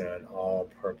posted on all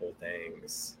purple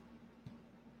things.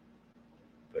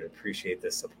 But appreciate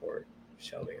the support,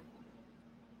 Shelby.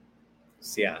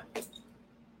 So yeah.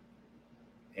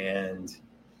 And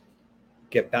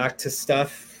get back to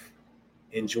stuff.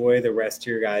 Enjoy the rest of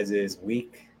your guys'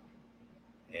 week.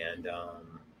 And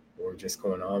we're just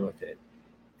going on with it.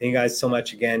 Thank you guys so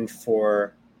much again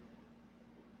for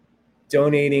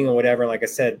donating or whatever. Like I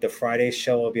said, the Friday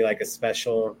show will be like a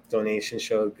special donation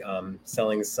show,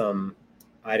 selling some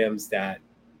items that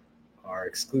are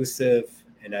exclusive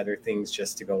and other things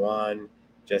just to go on,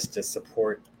 just to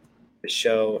support the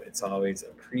show. It's always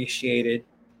appreciated.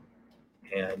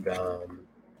 And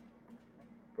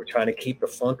we're trying to keep the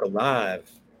funk alive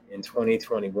in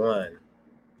 2021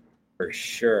 for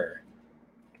sure.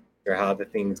 Or how the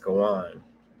things go on.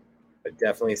 But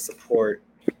definitely support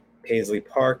Paisley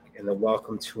Park and the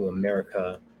Welcome to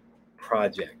America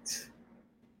project.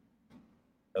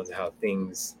 Those are how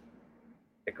things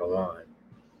go on.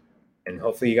 And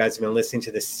hopefully you guys have been listening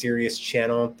to the Sirius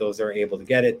channel. Those are able to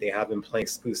get it. They have been playing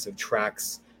exclusive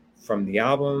tracks from the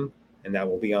album, and that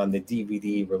will be on the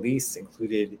DVD release,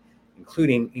 including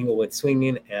Inglewood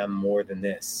Swinging and More Than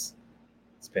This.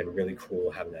 It's been really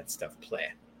cool having that stuff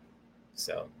play.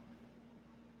 So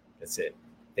that's it.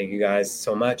 Thank you guys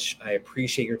so much. I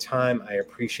appreciate your time. I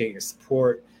appreciate your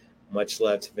support. Much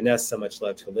love to Vanessa. Much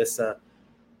love to Alyssa.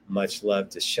 Much love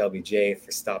to Shelby J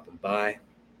for stopping by.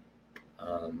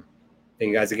 Thank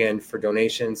you guys again for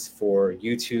donations, for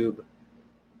YouTube,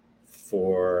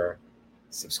 for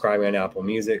subscribing on Apple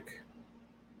Music,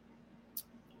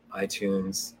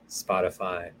 iTunes,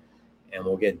 Spotify, and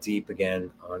we'll get deep again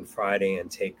on Friday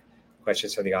and take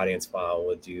questions from the audience while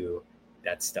we'll do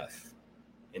that stuff.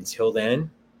 Until then,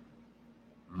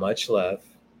 much love.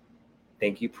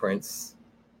 Thank you, Prince,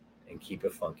 and keep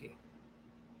it funky.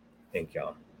 Thank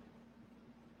y'all.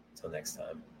 Until next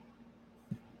time.